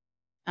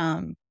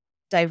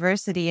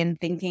diversity in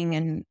thinking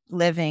and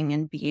living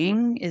and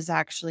being is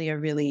actually a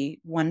really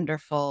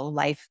wonderful,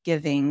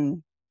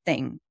 life-giving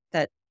thing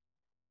that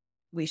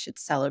we should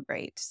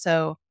celebrate.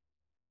 So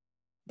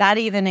that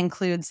even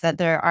includes that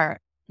there are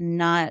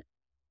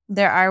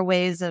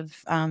ways of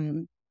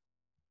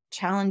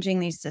challenging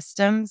these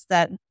systems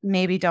that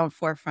maybe don't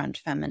forefront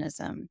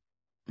feminism.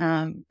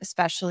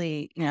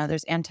 Especially,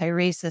 there's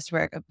anti-racist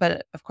work,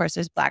 but of course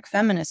there's Black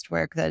feminist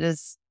work that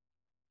is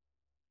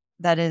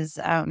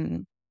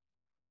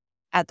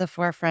at the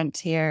forefront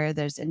here.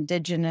 There's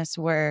Indigenous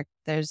work.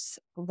 There's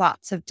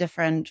lots of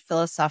different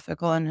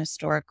philosophical and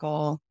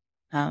historical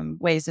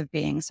ways of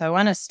being. So I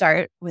want to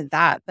start with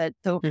that. But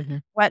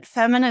what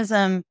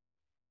feminism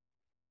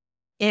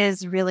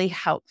is really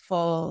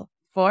helpful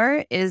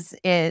for is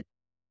it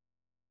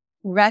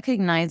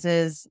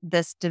recognizes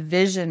this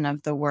division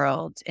of the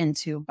world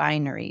into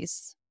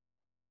binaries: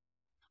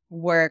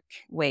 work,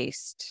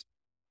 waste.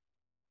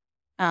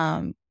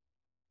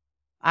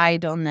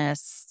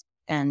 idleness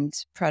and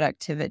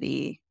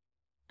productivity,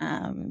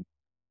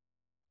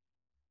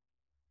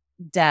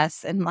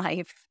 death and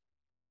life,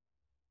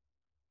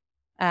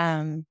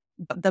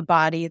 the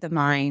body, the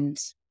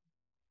mind.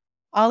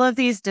 All of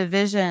these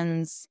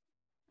divisions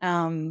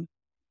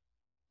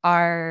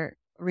are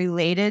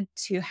related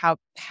to how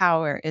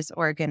power is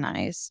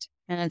organized.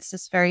 And it's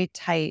this very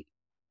tight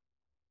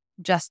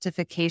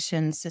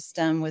justification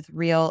system with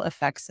real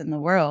effects in the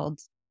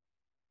world.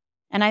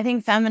 And I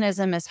think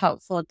feminism is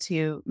helpful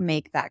to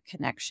make that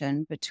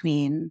connection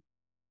between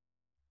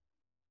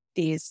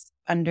these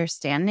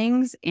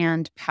understandings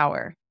and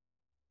power.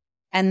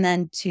 And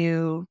then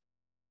to,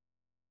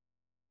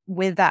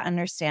 with that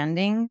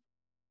understanding,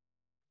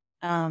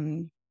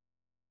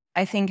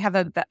 I think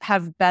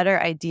have better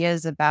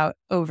ideas about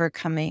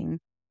overcoming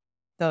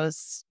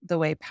the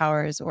way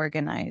power is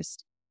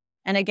organized.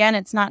 And again,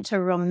 it's not to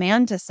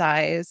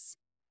romanticize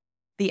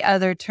the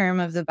other term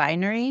of the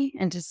binary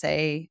and to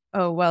say,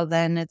 oh, well,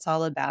 then it's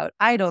all about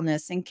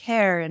idleness and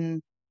care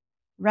and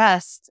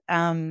rest.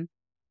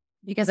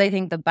 Because I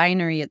think the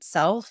binary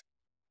itself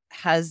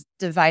has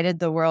divided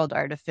the world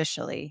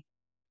artificially.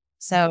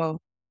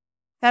 So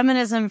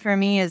feminism for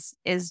me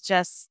is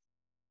just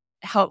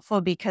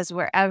helpful because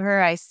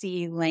wherever I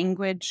see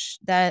language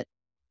that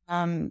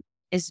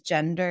is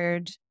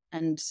gendered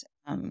and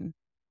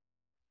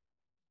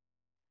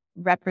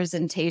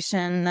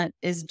representation that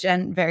is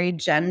very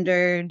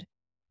gendered,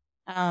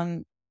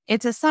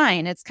 it's a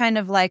sign. It's kind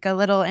of like a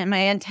little, and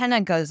my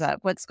antenna goes up.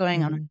 What's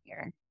going on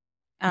here?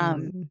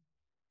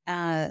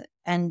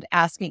 And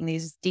asking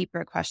these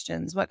deeper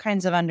questions. What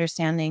kinds of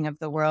understanding of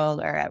the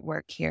world are at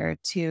work here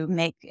to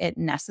make it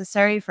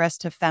necessary for us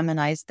to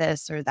feminize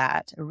this or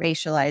that, or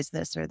racialize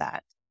this or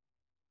that?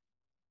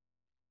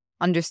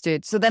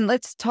 Understood. So then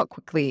let's talk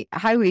quickly.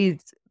 How is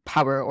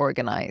power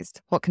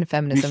organized? What can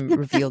feminism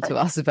reveal to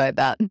us about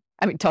that?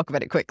 I mean, talk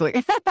about it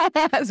quickly,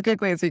 as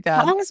quickly as we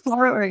can. How is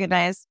power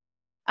organized?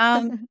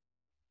 I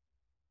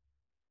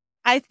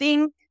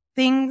think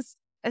things,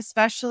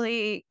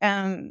 especially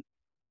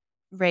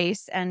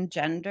race and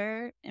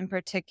gender in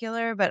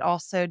particular, but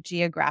also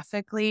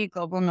geographically,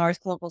 global north,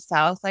 global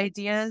south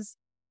ideas.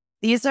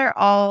 These are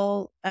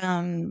all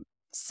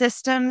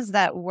systems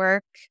that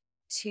work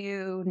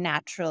to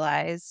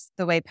naturalize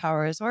the way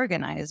power is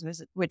organized,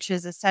 which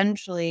is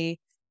essentially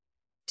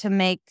to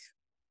make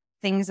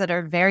things that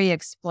are very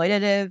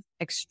exploitative,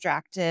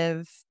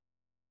 extractive,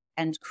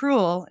 and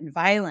cruel and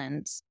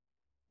violent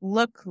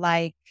look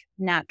like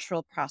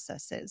natural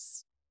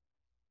processes.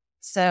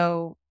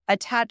 So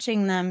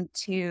attaching them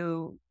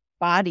to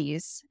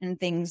bodies and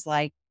things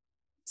like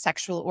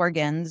sexual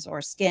organs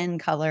or skin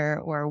color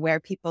or where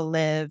people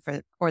live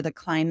or the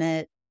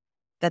climate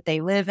that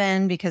they live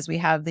in, because we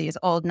have these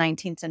old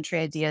 19th century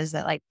ideas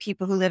that like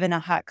people who live in a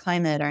hot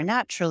climate are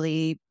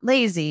naturally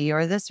lazy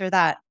or this or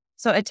that.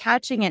 So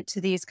attaching it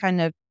to these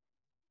kind of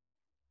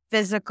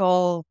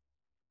physical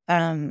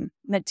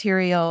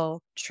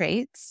material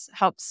traits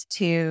helps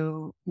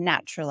to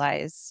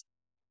naturalize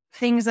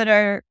things that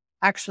are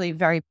actually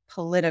very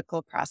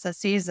political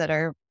processes that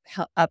are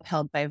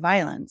upheld by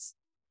violence.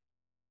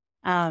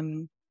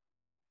 And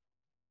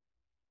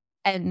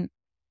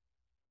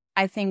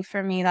I think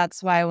for me,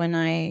 that's why when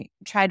I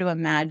try to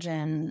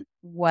imagine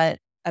what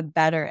a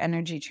better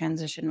energy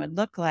transition would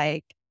look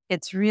like,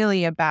 it's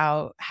really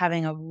about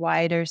having a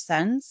wider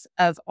sense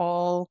of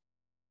all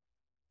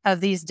of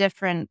these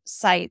different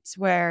sites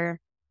where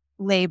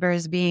labor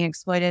is being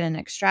exploited and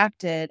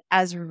extracted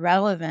as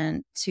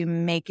relevant to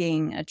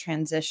making a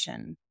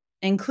transition,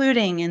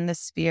 including in the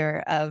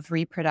sphere of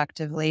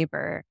reproductive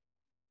labor,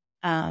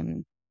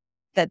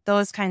 that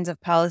those kinds of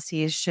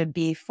policies should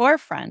be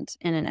forefront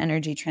in an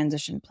energy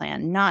transition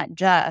plan, not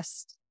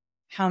just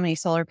how many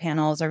solar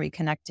panels are we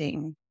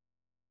connecting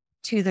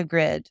to the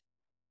grid.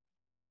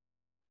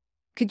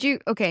 Could you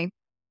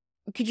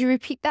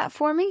repeat that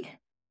for me?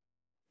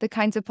 The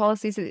kinds of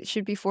policies that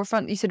should be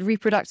forefront? You said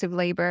reproductive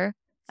labor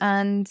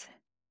and...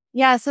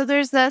 Yeah, so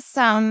there's this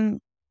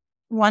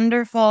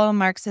wonderful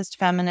Marxist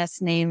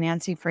feminist named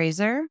Nancy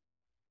Fraser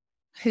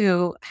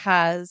who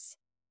has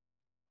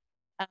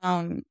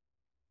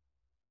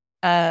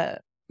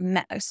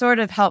sort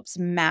of helps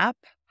map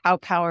how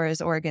power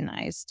is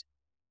organized.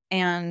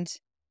 And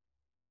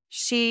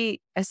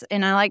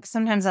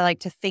sometimes I like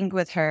to think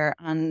with her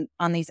on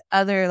these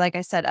other, like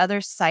I said,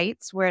 other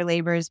sites where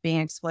labor is being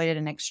exploited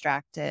and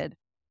extracted.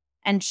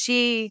 And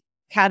she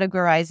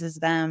categorizes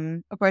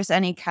them. Of course,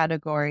 any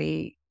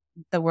category,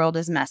 the world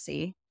is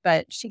messy,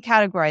 but she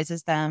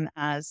categorizes them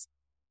as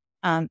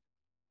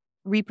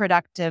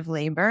reproductive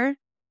labor,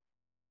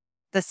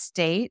 the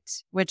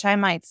state, which I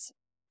might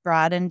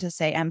broaden to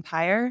say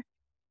empire,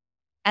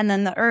 and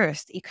then the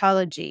earth,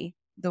 ecology,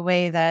 the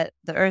way that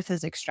the earth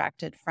is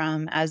extracted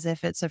from as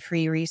if it's a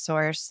free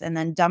resource and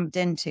then dumped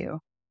into.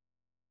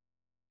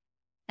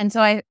 And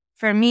so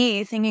for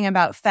me, thinking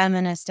about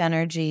feminist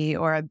energy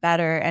or a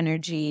better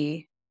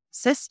energy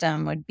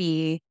system would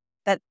be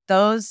that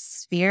those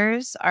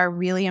spheres are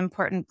really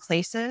important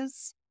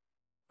places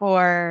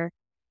for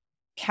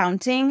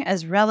counting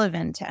as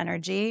relevant to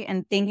energy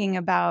and thinking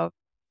about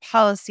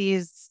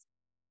policies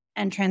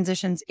and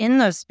transitions in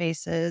those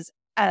spaces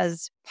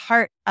as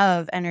part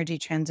of energy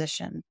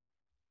transition.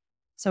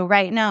 So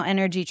right now,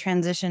 energy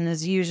transition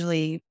is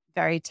usually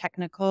very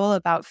technical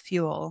about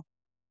fuel.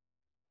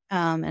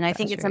 And I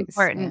think it's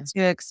important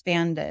to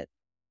expand it.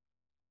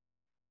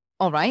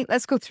 All right,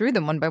 let's go through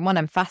them one by one.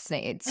 I'm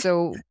fascinated.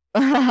 So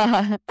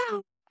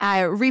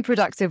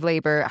reproductive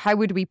labor, how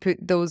would we put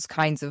those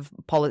kinds of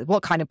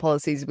what kind of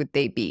policies would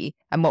they be?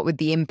 And what would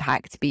the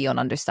impact be on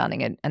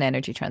understanding an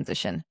energy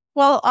transition?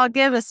 Well, I'll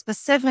give a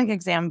specific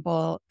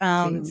example.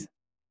 Please.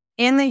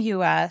 In the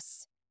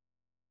US,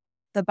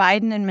 the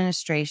Biden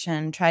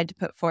administration tried to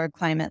put forward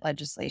climate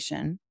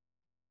legislation.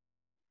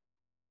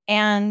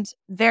 And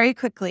very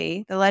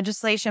quickly, the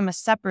legislation was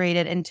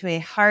separated into a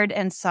hard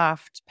and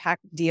soft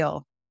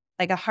deal,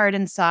 like a hard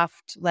and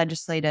soft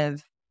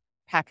legislative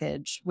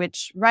package,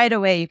 which right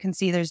away you can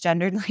see there's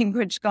gendered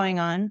language going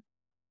on.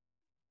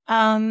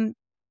 And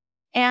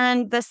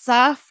the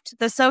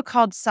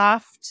so-called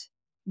soft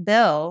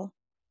bill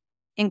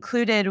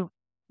included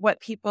what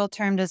people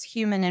termed as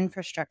human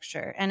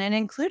infrastructure. And it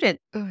included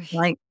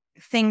like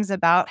things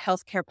about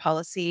healthcare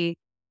policy,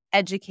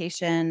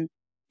 education,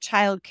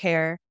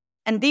 childcare.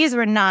 And these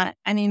were not,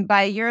 I mean,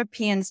 by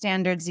European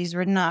standards, these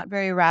were not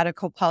very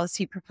radical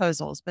policy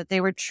proposals, but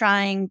they were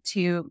trying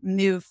to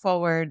move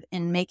forward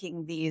in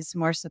making these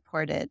more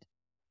supported.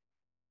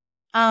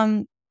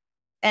 And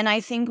I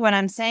think what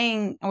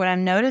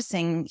I'm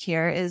noticing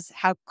here is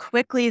how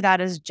quickly that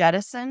is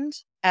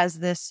jettisoned as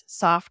this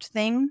soft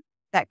thing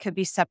that could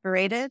be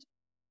separated.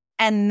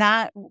 And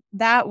that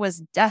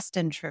was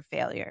destined for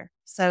failure.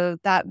 So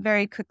that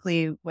very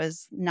quickly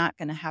was not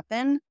going to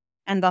happen.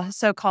 And the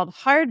so-called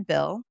hard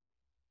bill,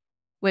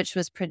 which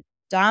was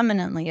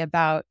predominantly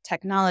about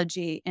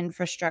technology,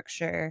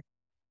 infrastructure,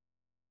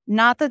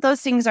 not that those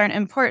things aren't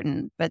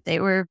important, but they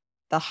were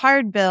the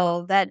hard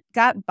bill that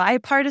got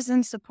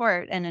bipartisan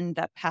support and ended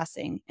up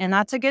passing. And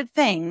that's a good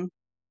thing.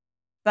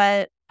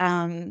 But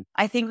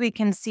I think we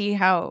can see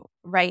how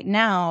right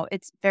now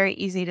it's very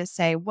easy to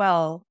say,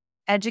 well,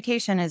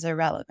 education is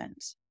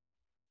irrelevant.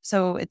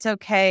 So it's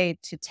okay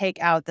to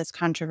take out this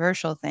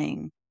controversial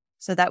thing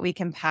so that we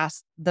can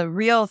pass the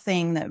real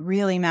thing that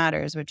really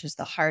matters, which is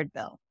the hard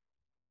bill.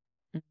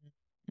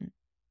 Mm-hmm.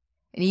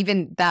 And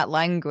even that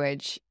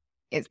language,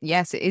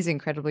 yes, it is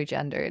incredibly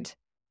gendered.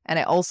 And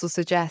it also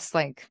suggests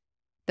like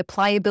the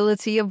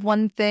pliability of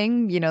one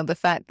thing, the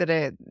fact that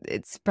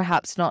it's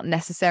perhaps not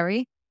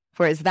necessary,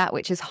 whereas that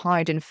which is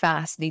hard and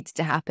fast needs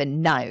to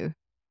happen now.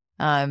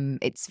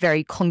 It's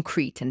very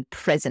concrete and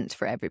present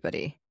for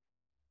everybody.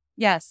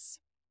 Yes.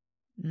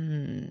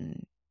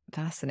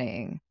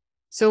 Fascinating.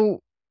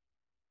 So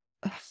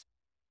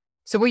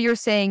what you're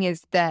saying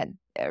is that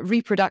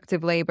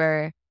reproductive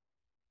labor,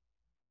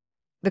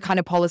 the kind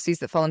of policies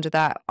that fall under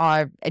that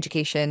are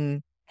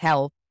education,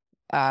 health,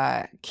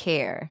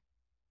 care,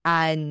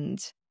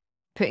 and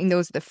putting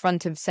those at the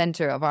front and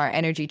center of our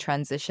energy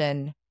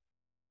transition.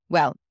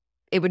 Well,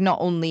 it would not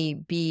only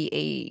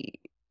be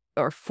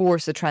or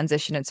force a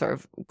transition in sort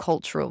of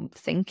cultural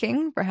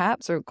thinking,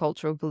 perhaps, or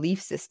cultural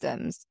belief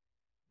systems.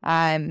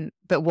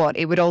 But what?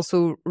 It would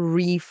also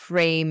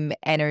reframe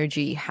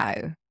energy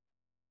how?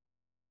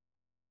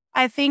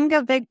 I think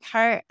a big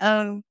part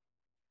of,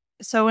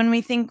 so when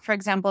we think, for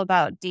example,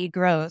 about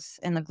degrowth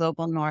in the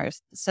global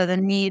north, so the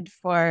need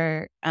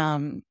for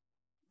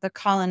the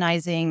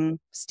colonizing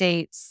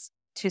states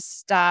to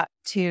stop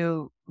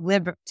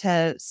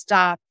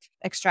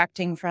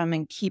extracting from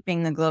and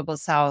keeping the global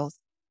south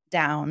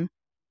down.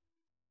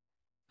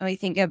 When we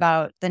think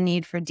about the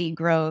need for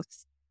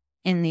degrowth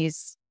in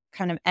these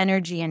kind of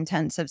energy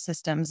intensive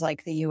systems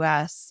like the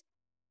US,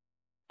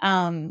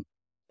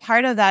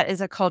 part of that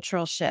is a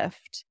cultural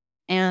shift.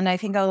 And I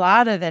think a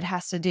lot of it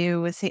has to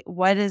do with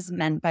what is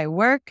meant by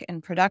work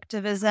and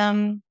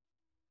productivism.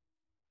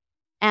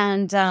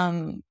 And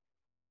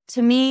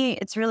to me,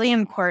 it's really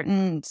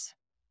important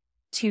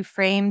to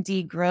frame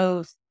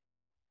degrowth.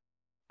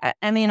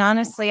 I mean,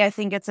 honestly, I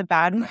think it's a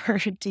bad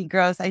word,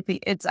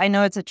 degrowth. I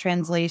know it's a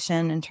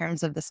translation in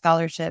terms of the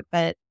scholarship,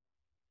 but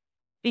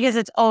because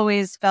it's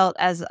always felt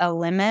as a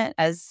limit,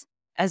 as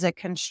a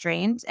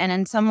constraint. And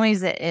in some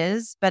ways it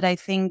is, but I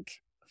think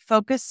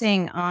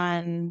focusing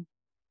on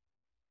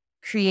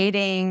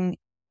creating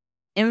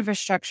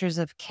infrastructures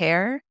of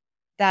care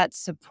that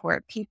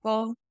support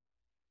people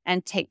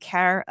and take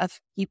care of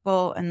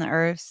people and the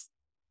earth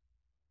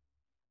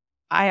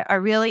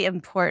are really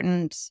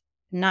important,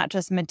 not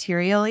just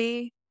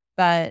materially,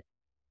 but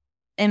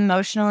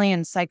emotionally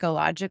and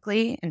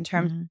psychologically in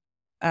terms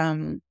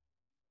of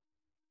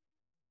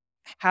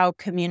how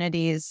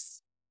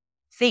communities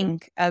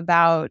think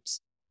about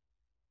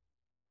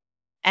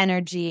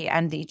energy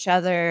and each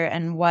other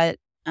and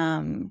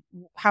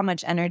how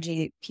much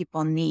energy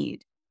people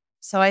need.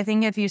 So I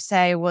think if you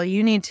say, well,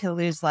 you need to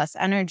lose less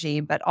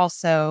energy, but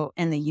also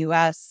in the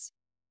US,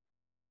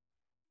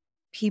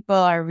 people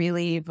are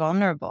really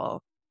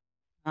vulnerable.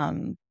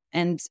 And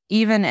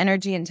even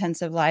energy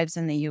intensive lives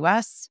in the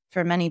US,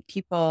 for many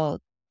people,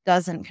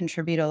 doesn't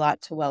contribute a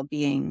lot to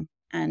well-being.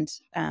 And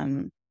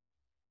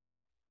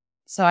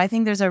so I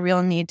think there's a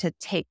real need to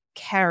take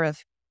care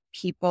of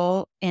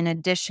people in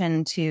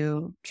addition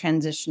to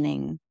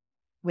transitioning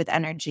with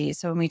energy.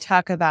 So when we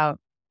talk about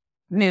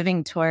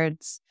moving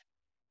towards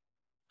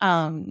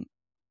using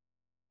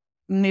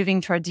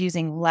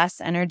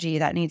less energy,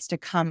 that needs to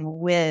come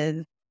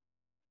with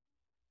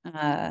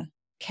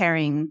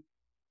caring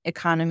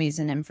economies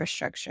and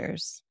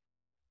infrastructures.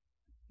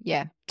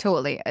 Yeah,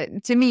 totally.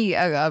 To me,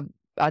 a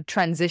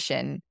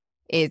transition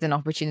is an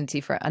opportunity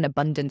for an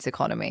abundance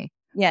economy.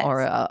 Yes.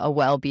 Or a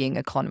well-being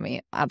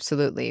economy,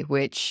 absolutely,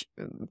 which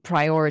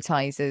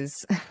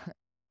prioritizes,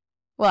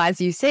 well,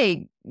 as you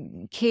say,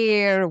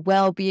 care,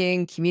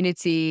 well-being,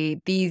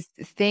 community, these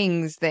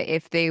things that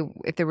if there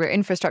were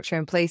infrastructure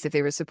in place, if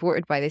they were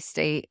supported by the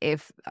state,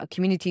 if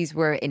communities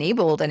were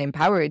enabled and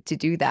empowered to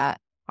do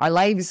that, our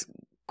lives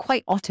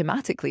quite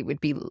automatically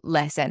would be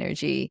less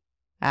energy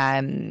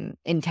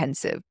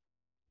intensive.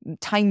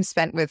 Time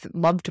spent with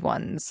loved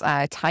ones,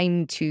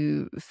 time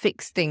to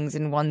fix things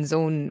in one's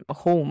own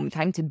home,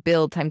 time to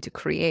build, time to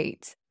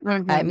create.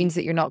 It means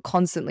that you're not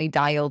constantly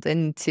dialed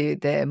into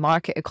the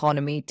market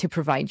economy to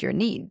provide your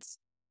needs,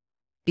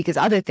 because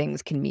other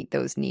things can meet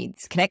those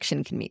needs.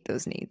 Connection can meet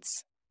those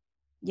needs.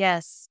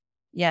 Yes.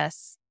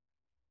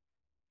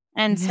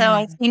 And so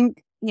I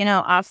think,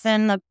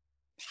 often the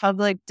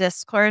public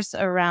discourse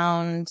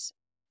around,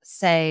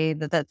 say,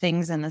 the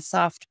things in the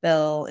soft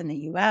bill in the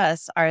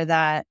US are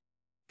that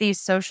these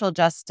social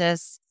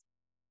justice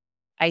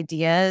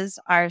ideas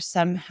are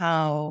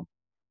somehow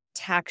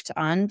tacked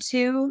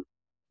onto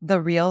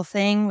the real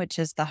thing, which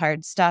is the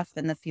hard stuff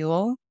and the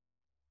fuel,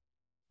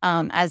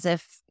 as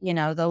if,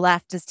 the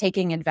left is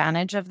taking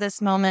advantage of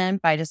this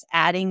moment by just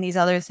adding these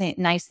other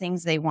nice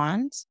things they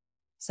want.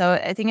 So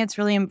I think it's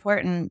really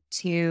important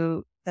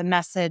to the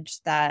message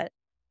that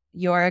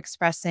you're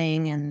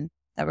expressing and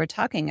that we're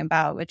talking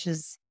about, which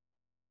is,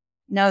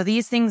 no,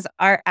 these things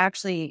are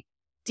actually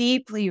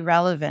deeply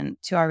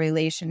relevant to our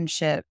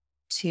relationship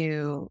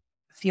to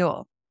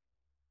fuel.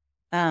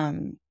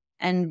 And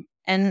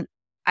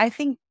I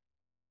think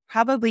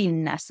probably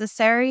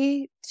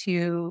necessary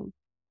to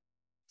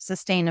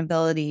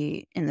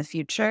sustainability in the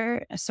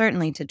future,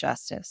 certainly to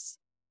justice.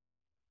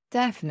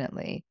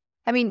 Definitely.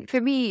 I mean,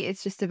 for me,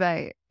 it's just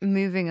about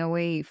moving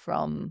away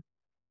from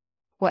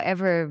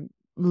whatever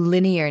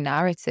linear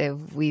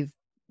narrative we've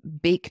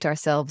baked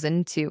ourselves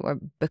into or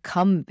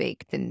become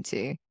baked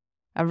into.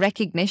 A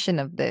recognition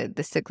of the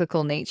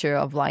cyclical nature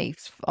of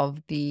life, of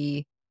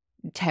the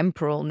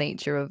temporal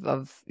nature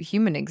of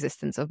human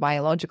existence, of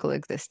biological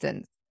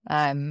existence,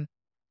 a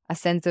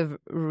sense of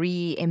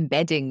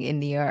re-embedding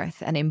in the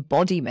earth, an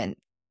embodiment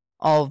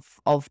of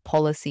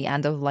policy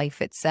and of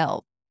life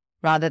itself,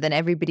 rather than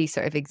everybody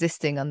sort of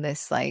existing on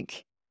this,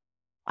 like,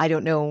 I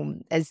don't know,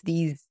 as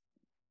these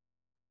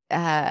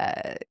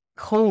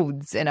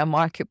codes in a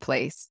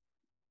marketplace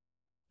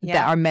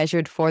that are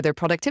measured for their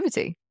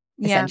productivity,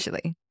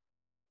 essentially.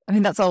 I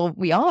mean, that's all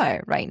we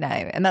are right now.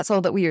 And that's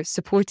all that we are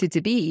supported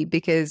to be,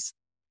 because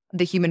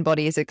the human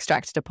body is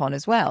extracted upon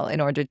as well in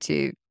order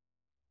to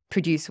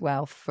produce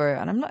wealth for,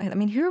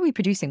 and who are we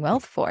producing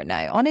wealth for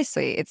now?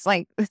 Honestly, it's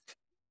like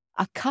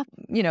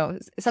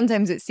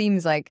sometimes it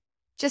seems like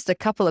just a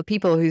couple of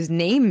people whose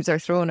names are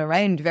thrown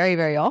around very,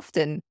 very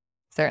often,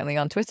 certainly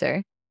on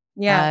Twitter.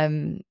 Yeah.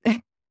 And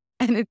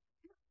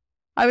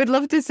I would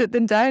love to sit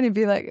them down and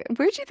be like,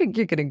 where do you think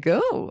you're going to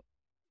go?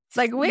 It's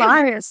like, wait,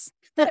 Mars.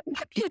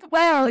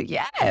 Well,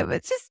 yeah,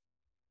 but just,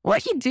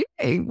 what are you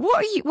doing?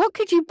 What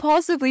could you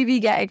possibly be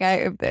getting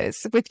out of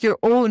this with your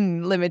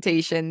own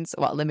limitations?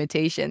 Well,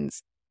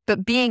 limitations,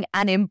 but being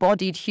an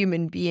embodied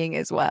human being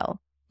as well,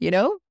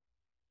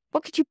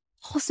 What could you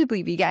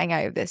possibly be getting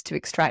out of this to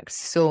extract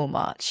so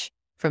much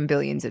from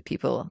billions of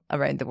people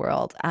around the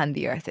world and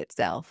the earth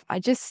itself? I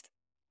just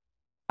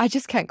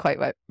can't quite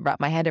wrap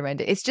my head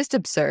around it. It's just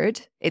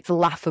absurd. It's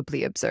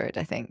laughably absurd,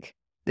 I think,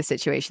 the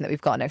situation that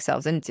we've gotten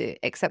ourselves into,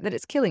 except that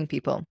it's killing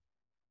people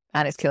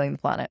and it's killing the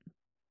planet.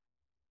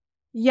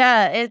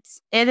 Yeah, it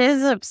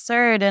is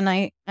absurd. And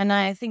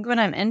I think what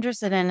I'm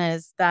interested in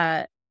is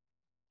that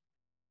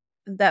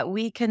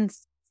we can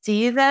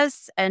see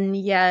this, and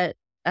yet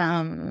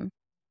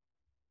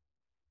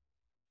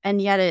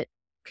it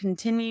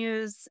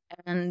continues.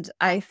 And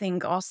I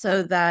think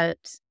also that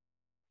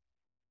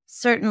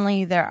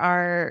certainly there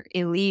are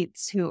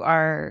elites who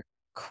are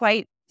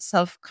quite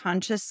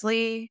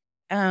self-consciously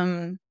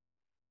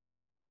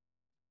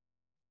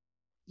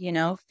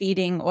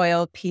feeding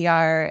oil,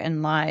 PR,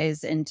 and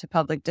lies into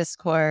public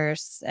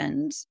discourse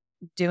and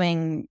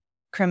doing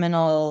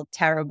criminal,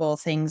 terrible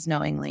things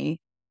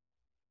knowingly.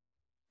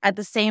 At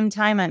the same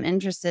time, I'm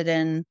interested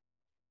in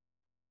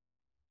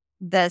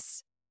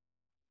this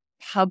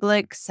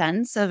public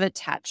sense of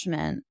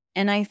attachment.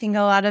 And I think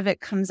a lot of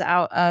it comes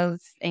out of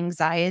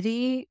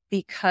anxiety,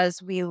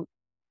 because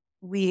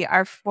we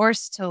are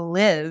forced to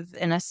live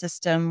in a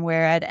system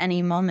where at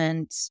any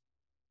moment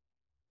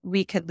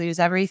we could lose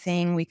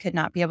everything. We could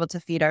not be able to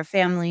feed our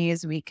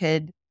families. We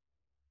could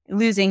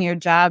losing your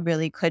job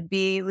really could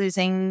be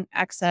losing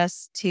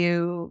access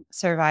to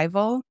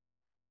survival.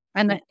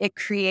 And it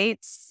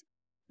creates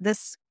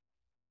this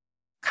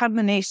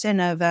combination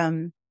of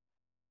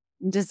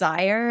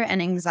desire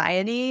and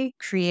anxiety,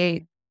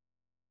 create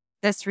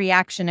this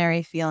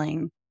reactionary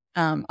feeling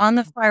on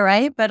the far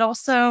right, but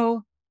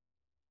also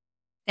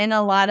in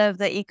a lot of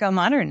the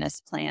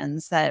eco-modernist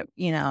plans that,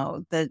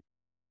 that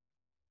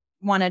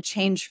want to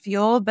change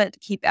fuel, but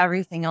keep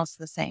everything else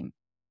the same.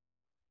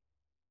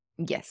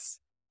 Yes.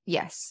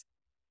 Yes.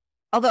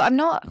 Although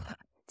to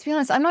be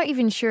honest, I'm not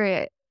even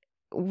sure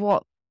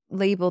what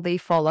label they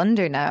fall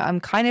under now. I'm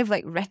kind of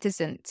like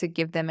reticent to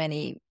give them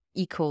any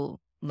eco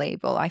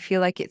label. I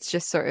feel like it's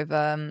just sort of,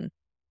 a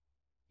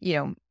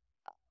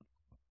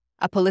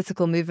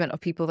political movement of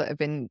people that have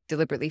been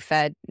deliberately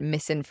fed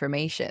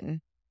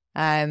misinformation,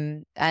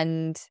 and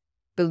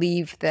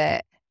believe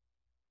that,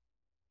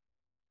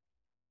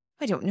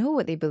 I don't know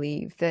what they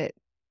believe, that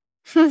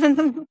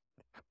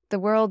the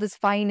world is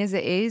fine as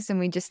it is and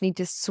we just need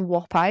to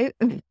swap out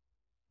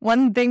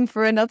one thing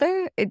for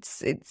another.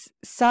 It's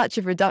such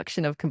a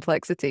reduction of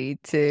complexity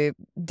to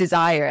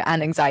desire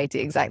and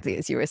anxiety, exactly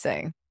as you were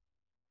saying.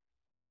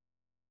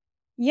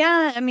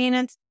 Yeah, I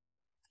mean,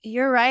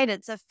 you're right.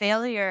 It's a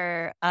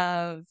failure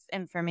of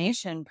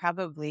information,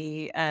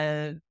 probably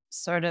a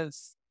sort of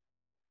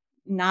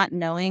not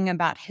knowing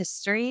about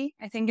history,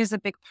 I think, is a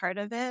big part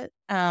of it.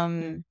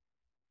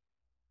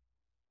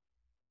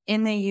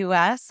 In the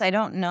US, I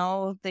don't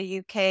know the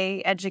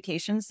UK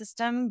education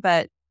system,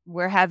 but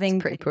we're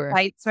having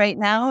fights right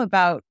now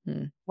about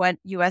what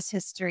US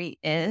history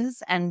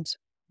is, and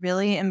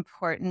really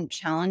important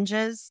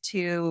challenges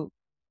to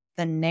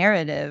the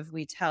narrative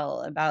we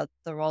tell about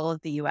the role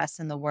of the US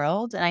in the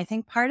world. And I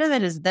think part of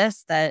it is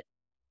this, that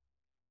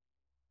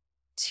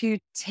to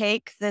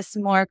take this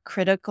more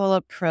critical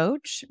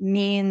approach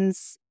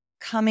means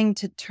coming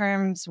to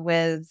terms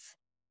with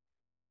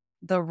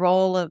the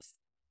role of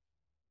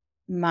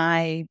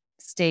my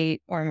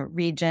state or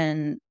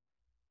region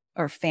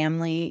or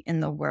family in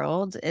the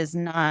world is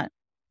not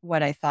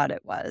what I thought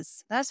it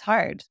was. That's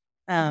hard.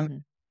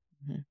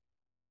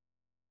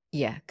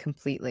 Yeah,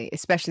 completely.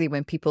 Especially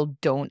when people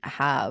don't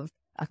have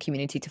a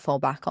community to fall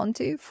back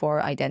onto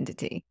for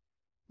identity.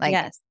 Like,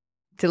 yes.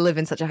 To live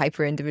in such a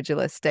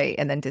hyper-individualist state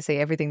and then to say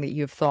everything that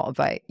you've thought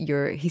about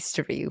your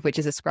history, which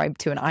is ascribed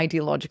to an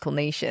ideological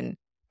nation,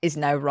 is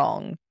now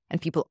wrong,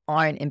 and people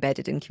aren't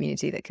embedded in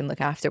community that can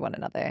look after one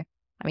another.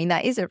 I mean,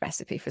 that is a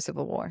recipe for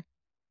civil war,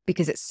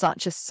 because it's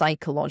such a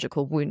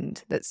psychological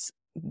wound that's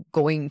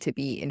going to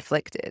be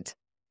inflicted,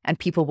 and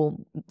people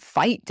will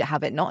fight to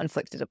have it not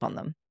inflicted upon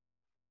them.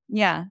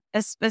 Yeah,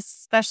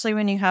 especially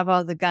when you have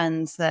all the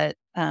guns that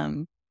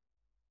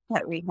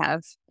we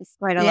have. It's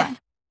quite a lot.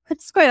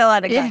 It's quite a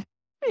lot of guns.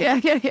 Yeah.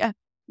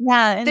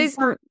 Yeah, and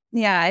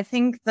I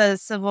think the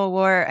Civil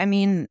War, I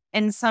mean,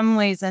 in some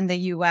ways in the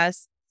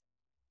US,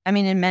 I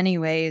mean, in many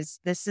ways,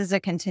 this is a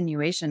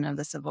continuation of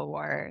the Civil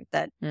War,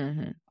 that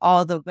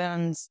all the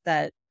wounds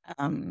that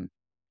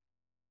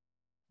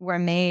were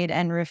made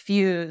and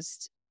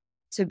refused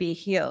to be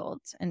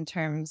healed in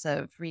terms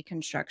of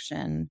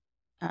Reconstruction,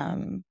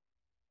 and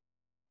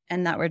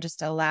that were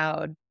just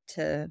allowed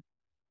to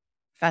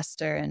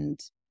fester and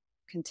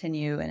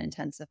continue and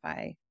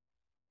intensify.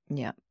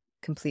 Yeah,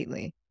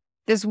 completely.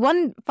 There's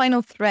one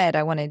final thread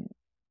I want to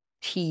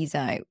tease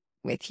out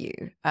with you.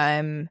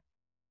 And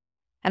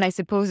I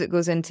suppose it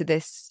goes into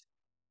this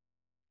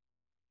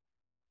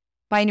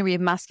binary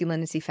of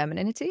masculinity,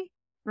 femininity,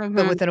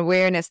 but with an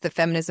awareness that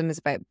feminism is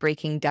about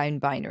breaking down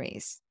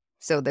binaries.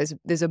 So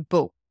there's a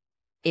both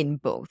in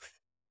both.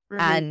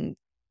 And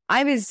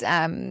I was,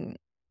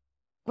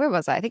 where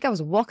was I? I think I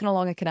was walking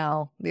along a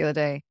canal the other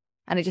day,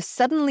 and it just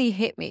suddenly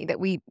hit me that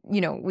we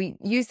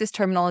use this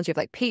terminology of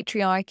like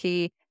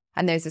patriarchy,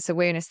 and there's this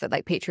awareness that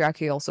like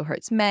patriarchy also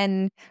hurts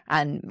men,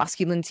 and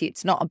masculinity,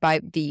 it's not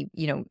about the,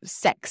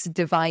 sex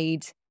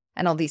divide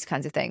and all these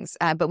kinds of things.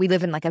 But we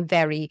live in like a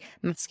very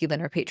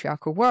masculine or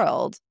patriarchal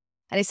world.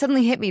 And it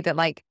suddenly hit me that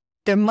like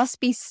there must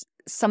be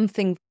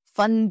something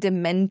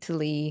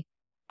fundamentally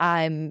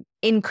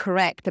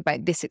incorrect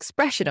about this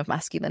expression of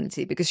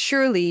masculinity, because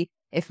surely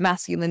if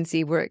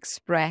masculinity were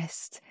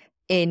expressed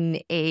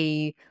in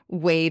a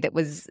way that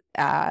was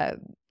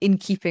in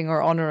keeping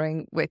or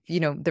honoring with,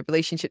 the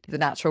relationship to the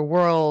natural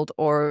world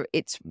or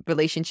its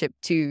relationship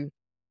to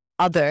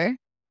other,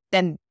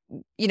 then,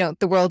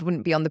 the world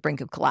wouldn't be on the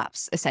brink of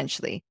collapse,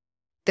 essentially.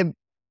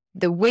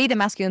 The way that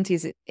masculinity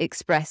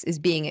is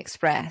being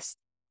expressed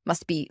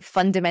must be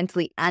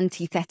fundamentally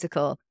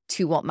antithetical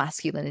to what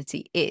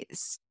masculinity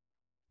is,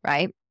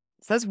 right?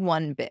 So that's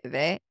one bit of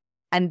it.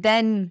 And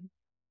then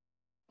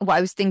what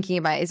I was thinking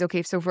about is,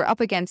 okay, so if we're up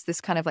against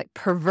this kind of like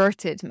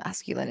perverted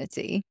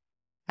masculinity,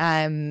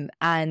 and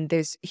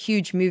there's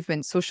huge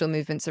movements, social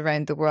movements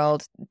around the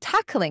world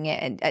tackling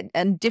it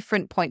at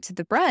different points of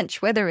the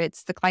branch, whether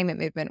it's the climate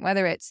movement,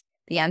 whether it's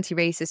the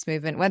anti-racist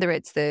movement, whether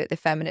it's the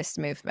feminist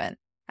movement.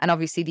 And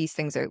obviously these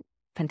things are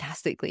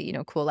fantastically,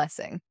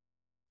 coalescing.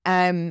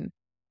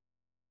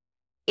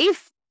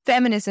 If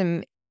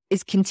feminism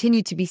is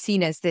continued to be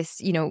seen as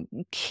this,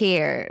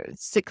 care,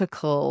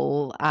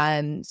 cyclical,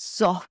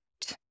 soft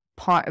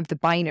part of the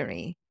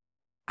binary.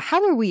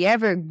 How are we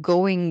ever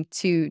going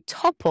to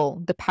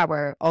topple the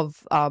power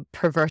of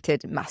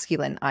perverted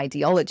masculine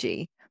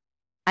ideology?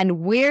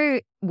 And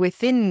where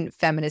within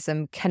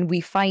feminism can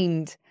we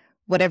find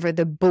whatever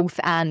the both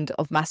and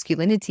of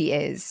masculinity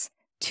is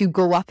to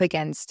go up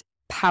against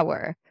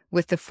power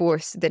with the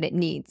force that it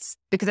needs?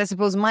 Because I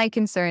suppose my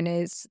concern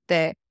is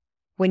that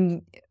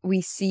when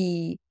we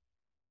see,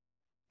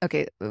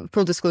 okay,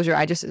 full disclosure,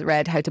 I just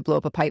read How to Blow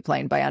Up a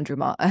Pipeline by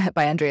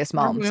Andreas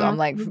Malm, so I'm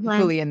like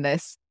fully in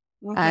this.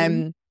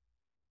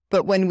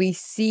 But when we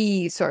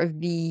see sort of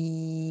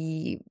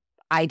the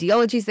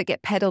ideologies that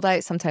get peddled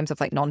out, sometimes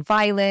of like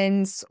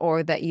nonviolence,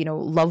 or that,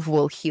 love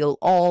will heal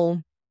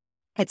all,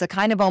 it's a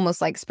kind of almost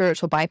like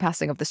spiritual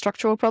bypassing of the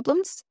structural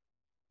problems.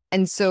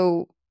 And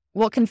so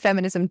what can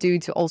feminism do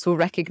to also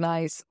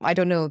recognize, I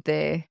don't know,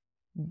 the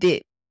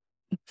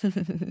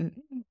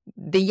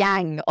the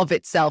yang of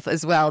itself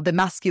as well, the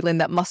masculine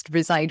that must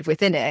reside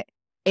within it,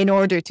 in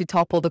order to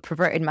topple the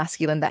perverted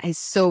masculine that has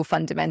so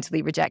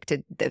fundamentally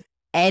rejected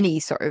any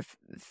sort of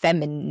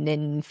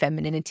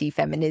femininity,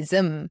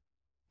 feminism,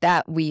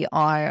 that we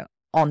are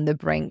on the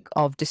brink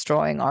of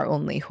destroying our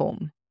only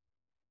home.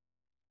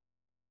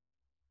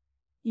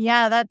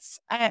 Yeah,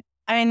 I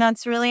mean,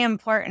 that's really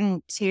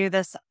important to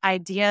this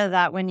idea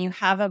that when you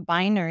have a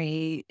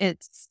binary,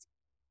 it's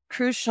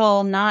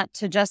crucial not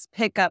to just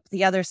pick up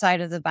the other side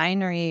of the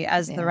binary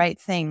as the right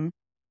thing.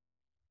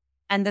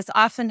 And this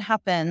often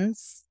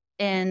happens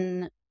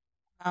in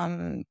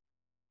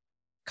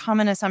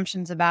common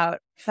assumptions about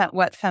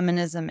what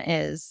feminism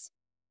is.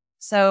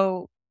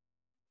 So,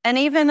 and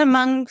even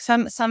among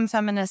some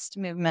feminist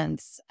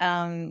movements,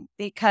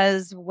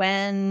 because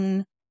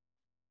when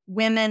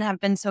women have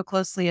been so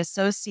closely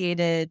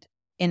associated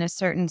in a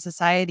certain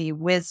society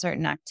with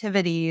certain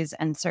activities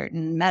and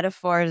certain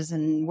metaphors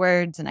and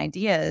words and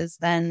ideas,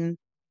 then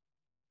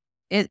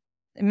it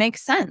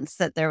makes sense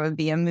that there would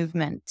be a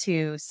movement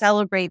to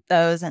celebrate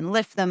those and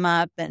lift them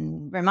up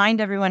and remind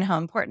everyone how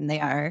important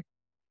they are.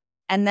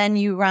 And then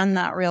you run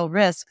that real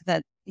risk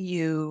that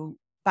you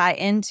buy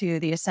into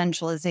the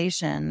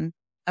essentialization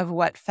of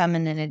what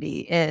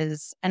femininity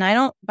is.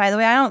 And by the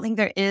way, I don't think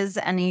there is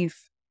any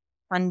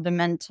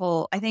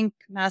fundamental, I think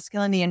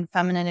masculinity and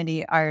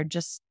femininity are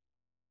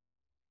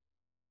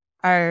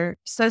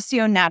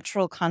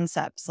socio-natural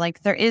concepts.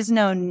 Like there is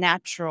no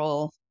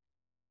natural,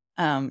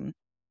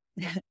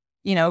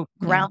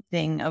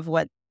 grounding of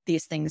what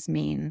these things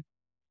mean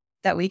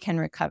that we can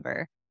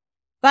recover.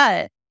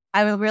 But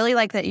I would really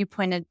like that you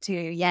pointed to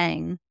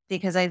Yang,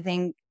 because I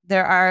think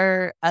there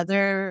are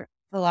other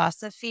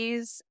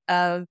philosophies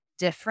of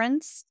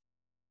difference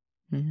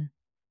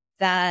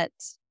that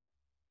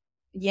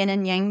yin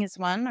and yang is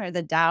one, or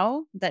the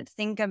Tao, that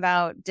think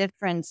about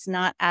difference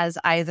not as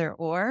either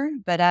or,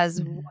 but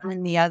as one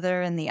in the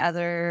other and the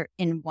other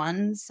in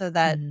one, so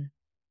that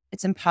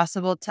it's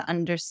impossible to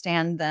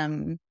understand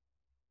them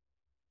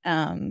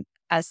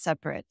as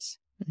separate.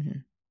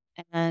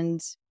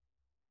 And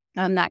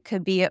that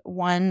could be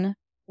one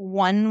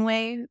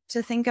way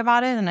to think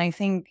about it. And I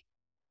think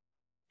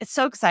it's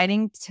so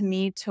exciting to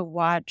me to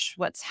watch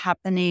what's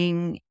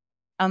happening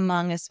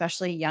among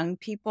especially young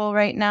people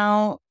right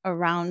now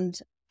around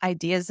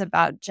ideas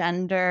about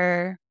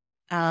gender,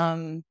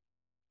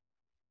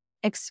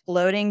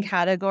 exploding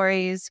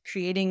categories,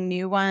 creating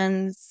new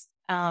ones.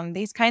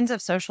 These kinds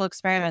of social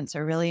experiments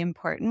are really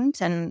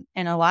important. And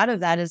a lot of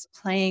that is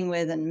playing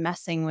with and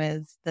messing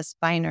with this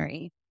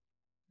binary.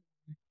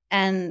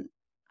 And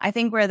I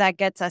think where that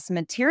gets us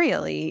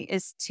materially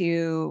is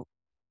to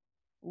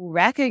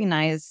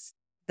recognize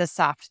the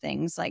soft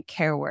things like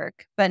care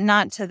work, but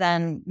not to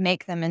then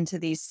make them into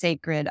these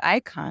sacred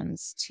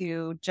icons,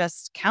 to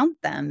just count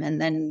them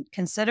and then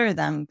consider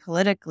them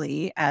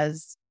politically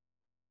as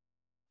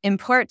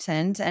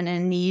important and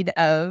in need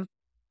of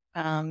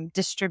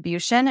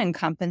distribution and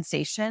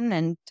compensation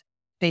and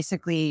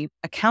basically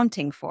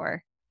accounting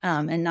for,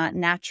 and not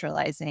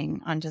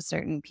naturalizing onto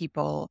certain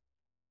people.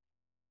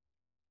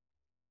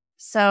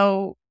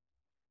 So,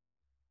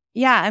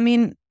 yeah, I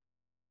mean,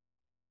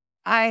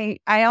 I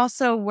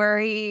also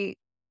worry.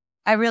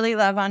 I really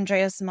love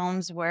Andreas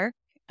Malm's work,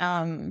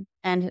 and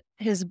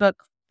his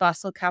book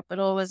Fossil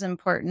Capital was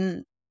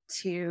important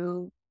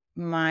to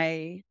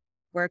my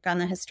work on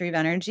the history of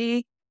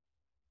energy.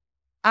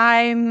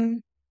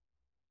 I'm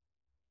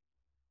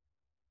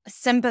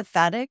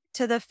sympathetic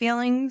to the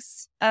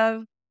feelings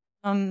of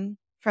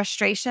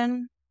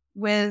frustration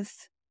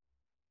with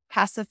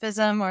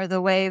pacifism, or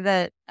the way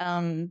that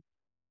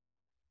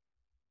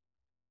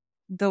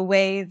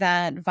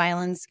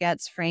violence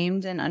gets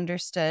framed and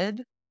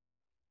understood.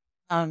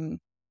 But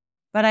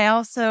I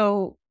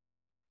also,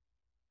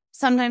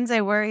 sometimes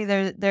I worry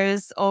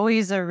there's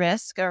always a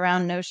risk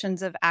around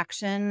notions of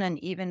action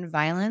and even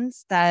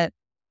violence, that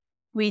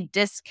we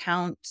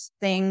discount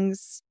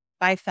things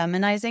by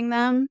feminizing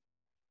them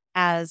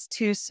as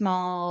too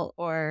small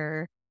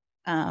or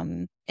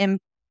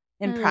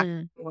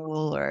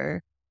impractical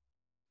or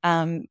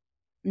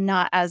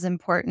not as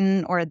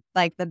important, or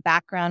like the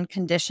background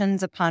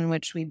conditions upon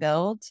which we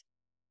build.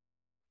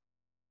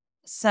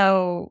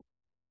 So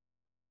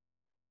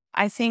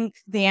I think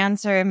the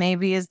answer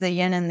maybe is the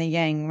yin and the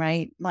yang,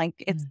 right? Like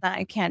it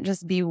can't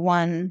just be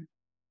one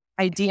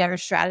idea or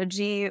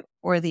strategy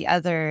or the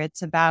other.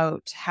 It's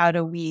about how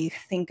do we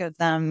think of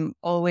them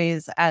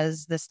always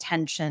as this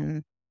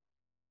tension,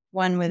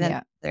 one within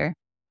the other.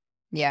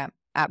 Yeah,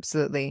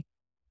 absolutely.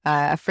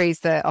 A phrase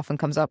that often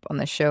comes up on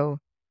the show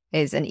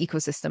is an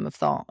ecosystem of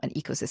thought, an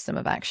ecosystem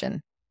of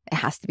action. It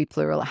has to be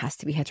plural. It has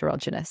to be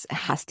heterogeneous. It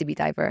has to be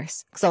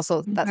diverse. Because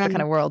also that's the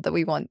kind of world that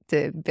we want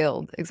to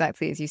build,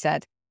 exactly as you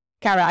said.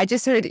 Cara, I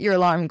just heard your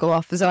alarm go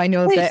off, so I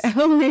know that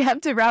we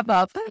have to wrap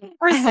up.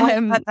 We're sorry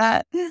about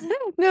that.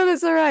 No,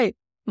 that's all right.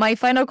 My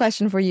final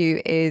question for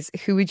you is,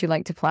 who would you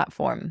like to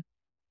platform?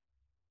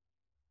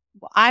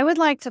 Well, I would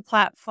like to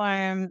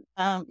platform.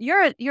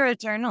 You're a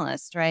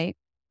journalist, right?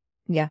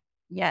 Yeah.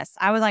 Yes,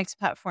 I would like to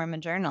platform a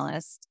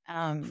journalist.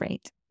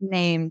 Great.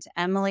 Named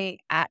Emily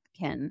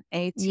Atkin.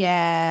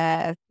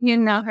 Yeah. You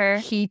know her?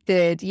 He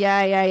did.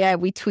 Yeah.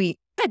 We tweet.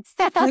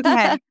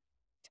 Okay.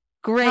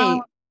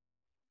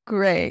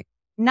 Great.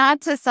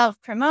 Not to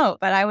self-promote,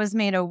 but I was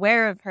made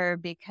aware of her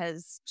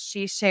because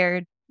she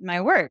shared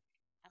my work.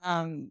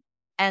 And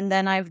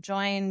then I've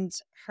joined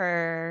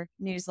her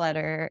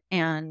newsletter,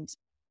 and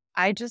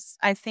I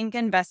think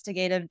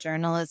investigative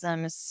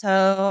journalism is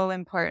so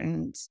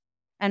important.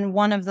 And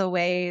one of the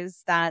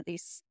ways that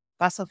these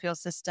fossil fuel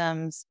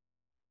systems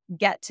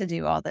get to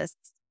do all this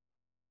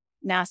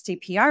nasty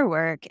PR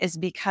work is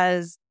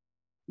because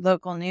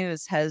local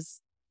news is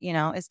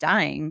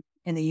dying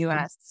in the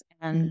US.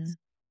 And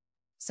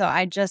so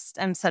I just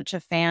am such a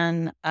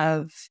fan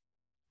of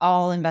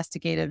all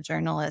investigative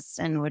journalists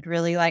and would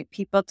really like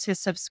people to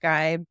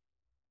subscribe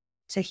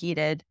to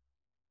Heated.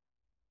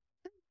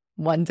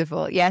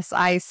 Wonderful. Yes,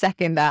 I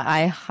second that.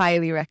 I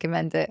highly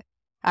recommend it.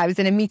 I was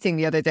in a meeting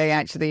the other day,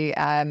 actually,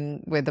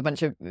 with a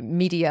bunch of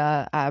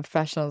media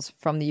professionals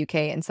from the UK,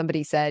 and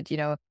somebody said,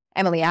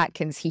 Emily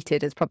Atkins'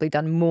 Heated has probably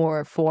done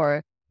more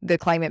for the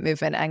climate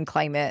movement and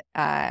climate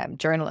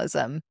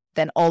journalism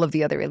than all of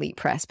the other elite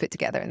press put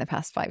together in the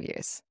past 5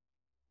 years.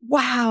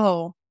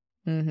 Wow.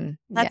 Mm-hmm.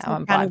 That's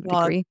I would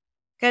agree.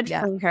 Good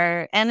for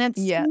her. And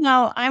it's,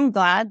 I'm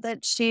glad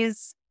that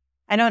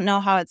I don't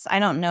know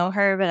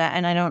her,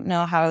 and I don't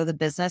know how the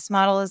business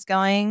model is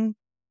going.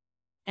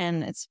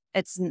 And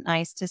it's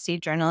nice to see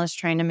journalists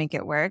trying to make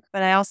it work.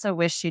 But I also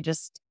wish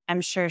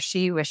I'm sure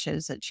she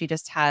wishes that she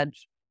just had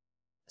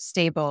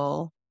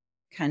stable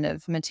kind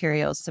of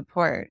material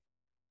support.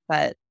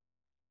 But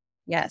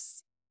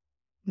yes.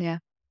 Yeah.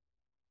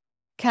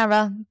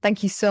 Cara,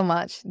 thank you so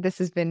much. This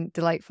has been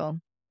delightful.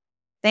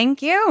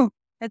 Thank you.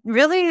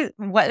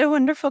 What a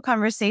wonderful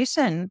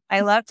conversation.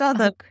 I loved all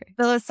the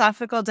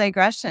philosophical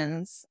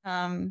digressions.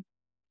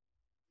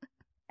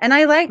 And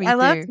I loved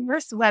your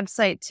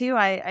website too.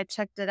 I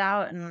checked it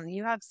out, and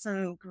you have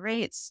some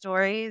great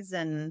stories.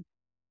 And,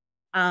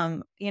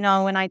 when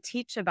I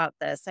teach about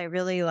this, I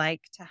really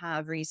like to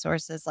have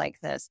resources like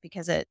this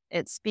because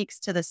it speaks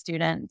to the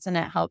students and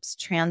it helps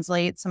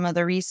translate some of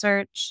the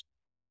research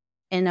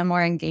in a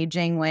more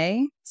engaging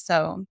way.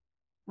 So,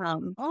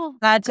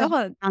 glad to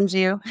have found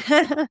you.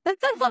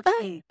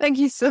 Thank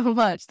you so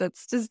much.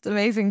 That's just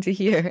amazing to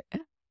hear.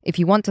 If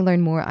you want to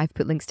learn more, I've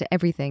put links to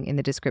everything in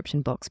the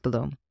description box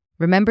below.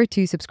 Remember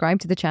to subscribe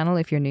to the channel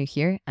if you're new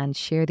here and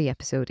share the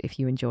episode if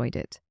you enjoyed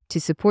it. To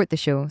support the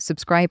show,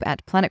 subscribe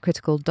at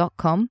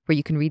planetcritical.com, where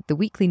you can read the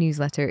weekly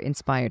newsletter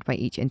inspired by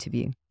each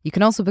interview. You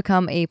can also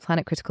become a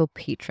Planet Critical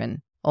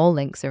patron. All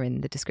links are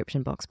in the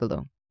description box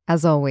below.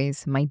 As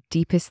always, my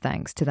deepest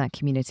thanks to that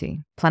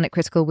community. Planet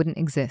Critical wouldn't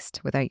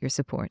exist without your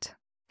support.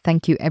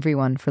 Thank you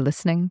everyone for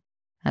listening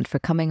and for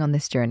coming on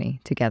this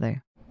journey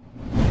together.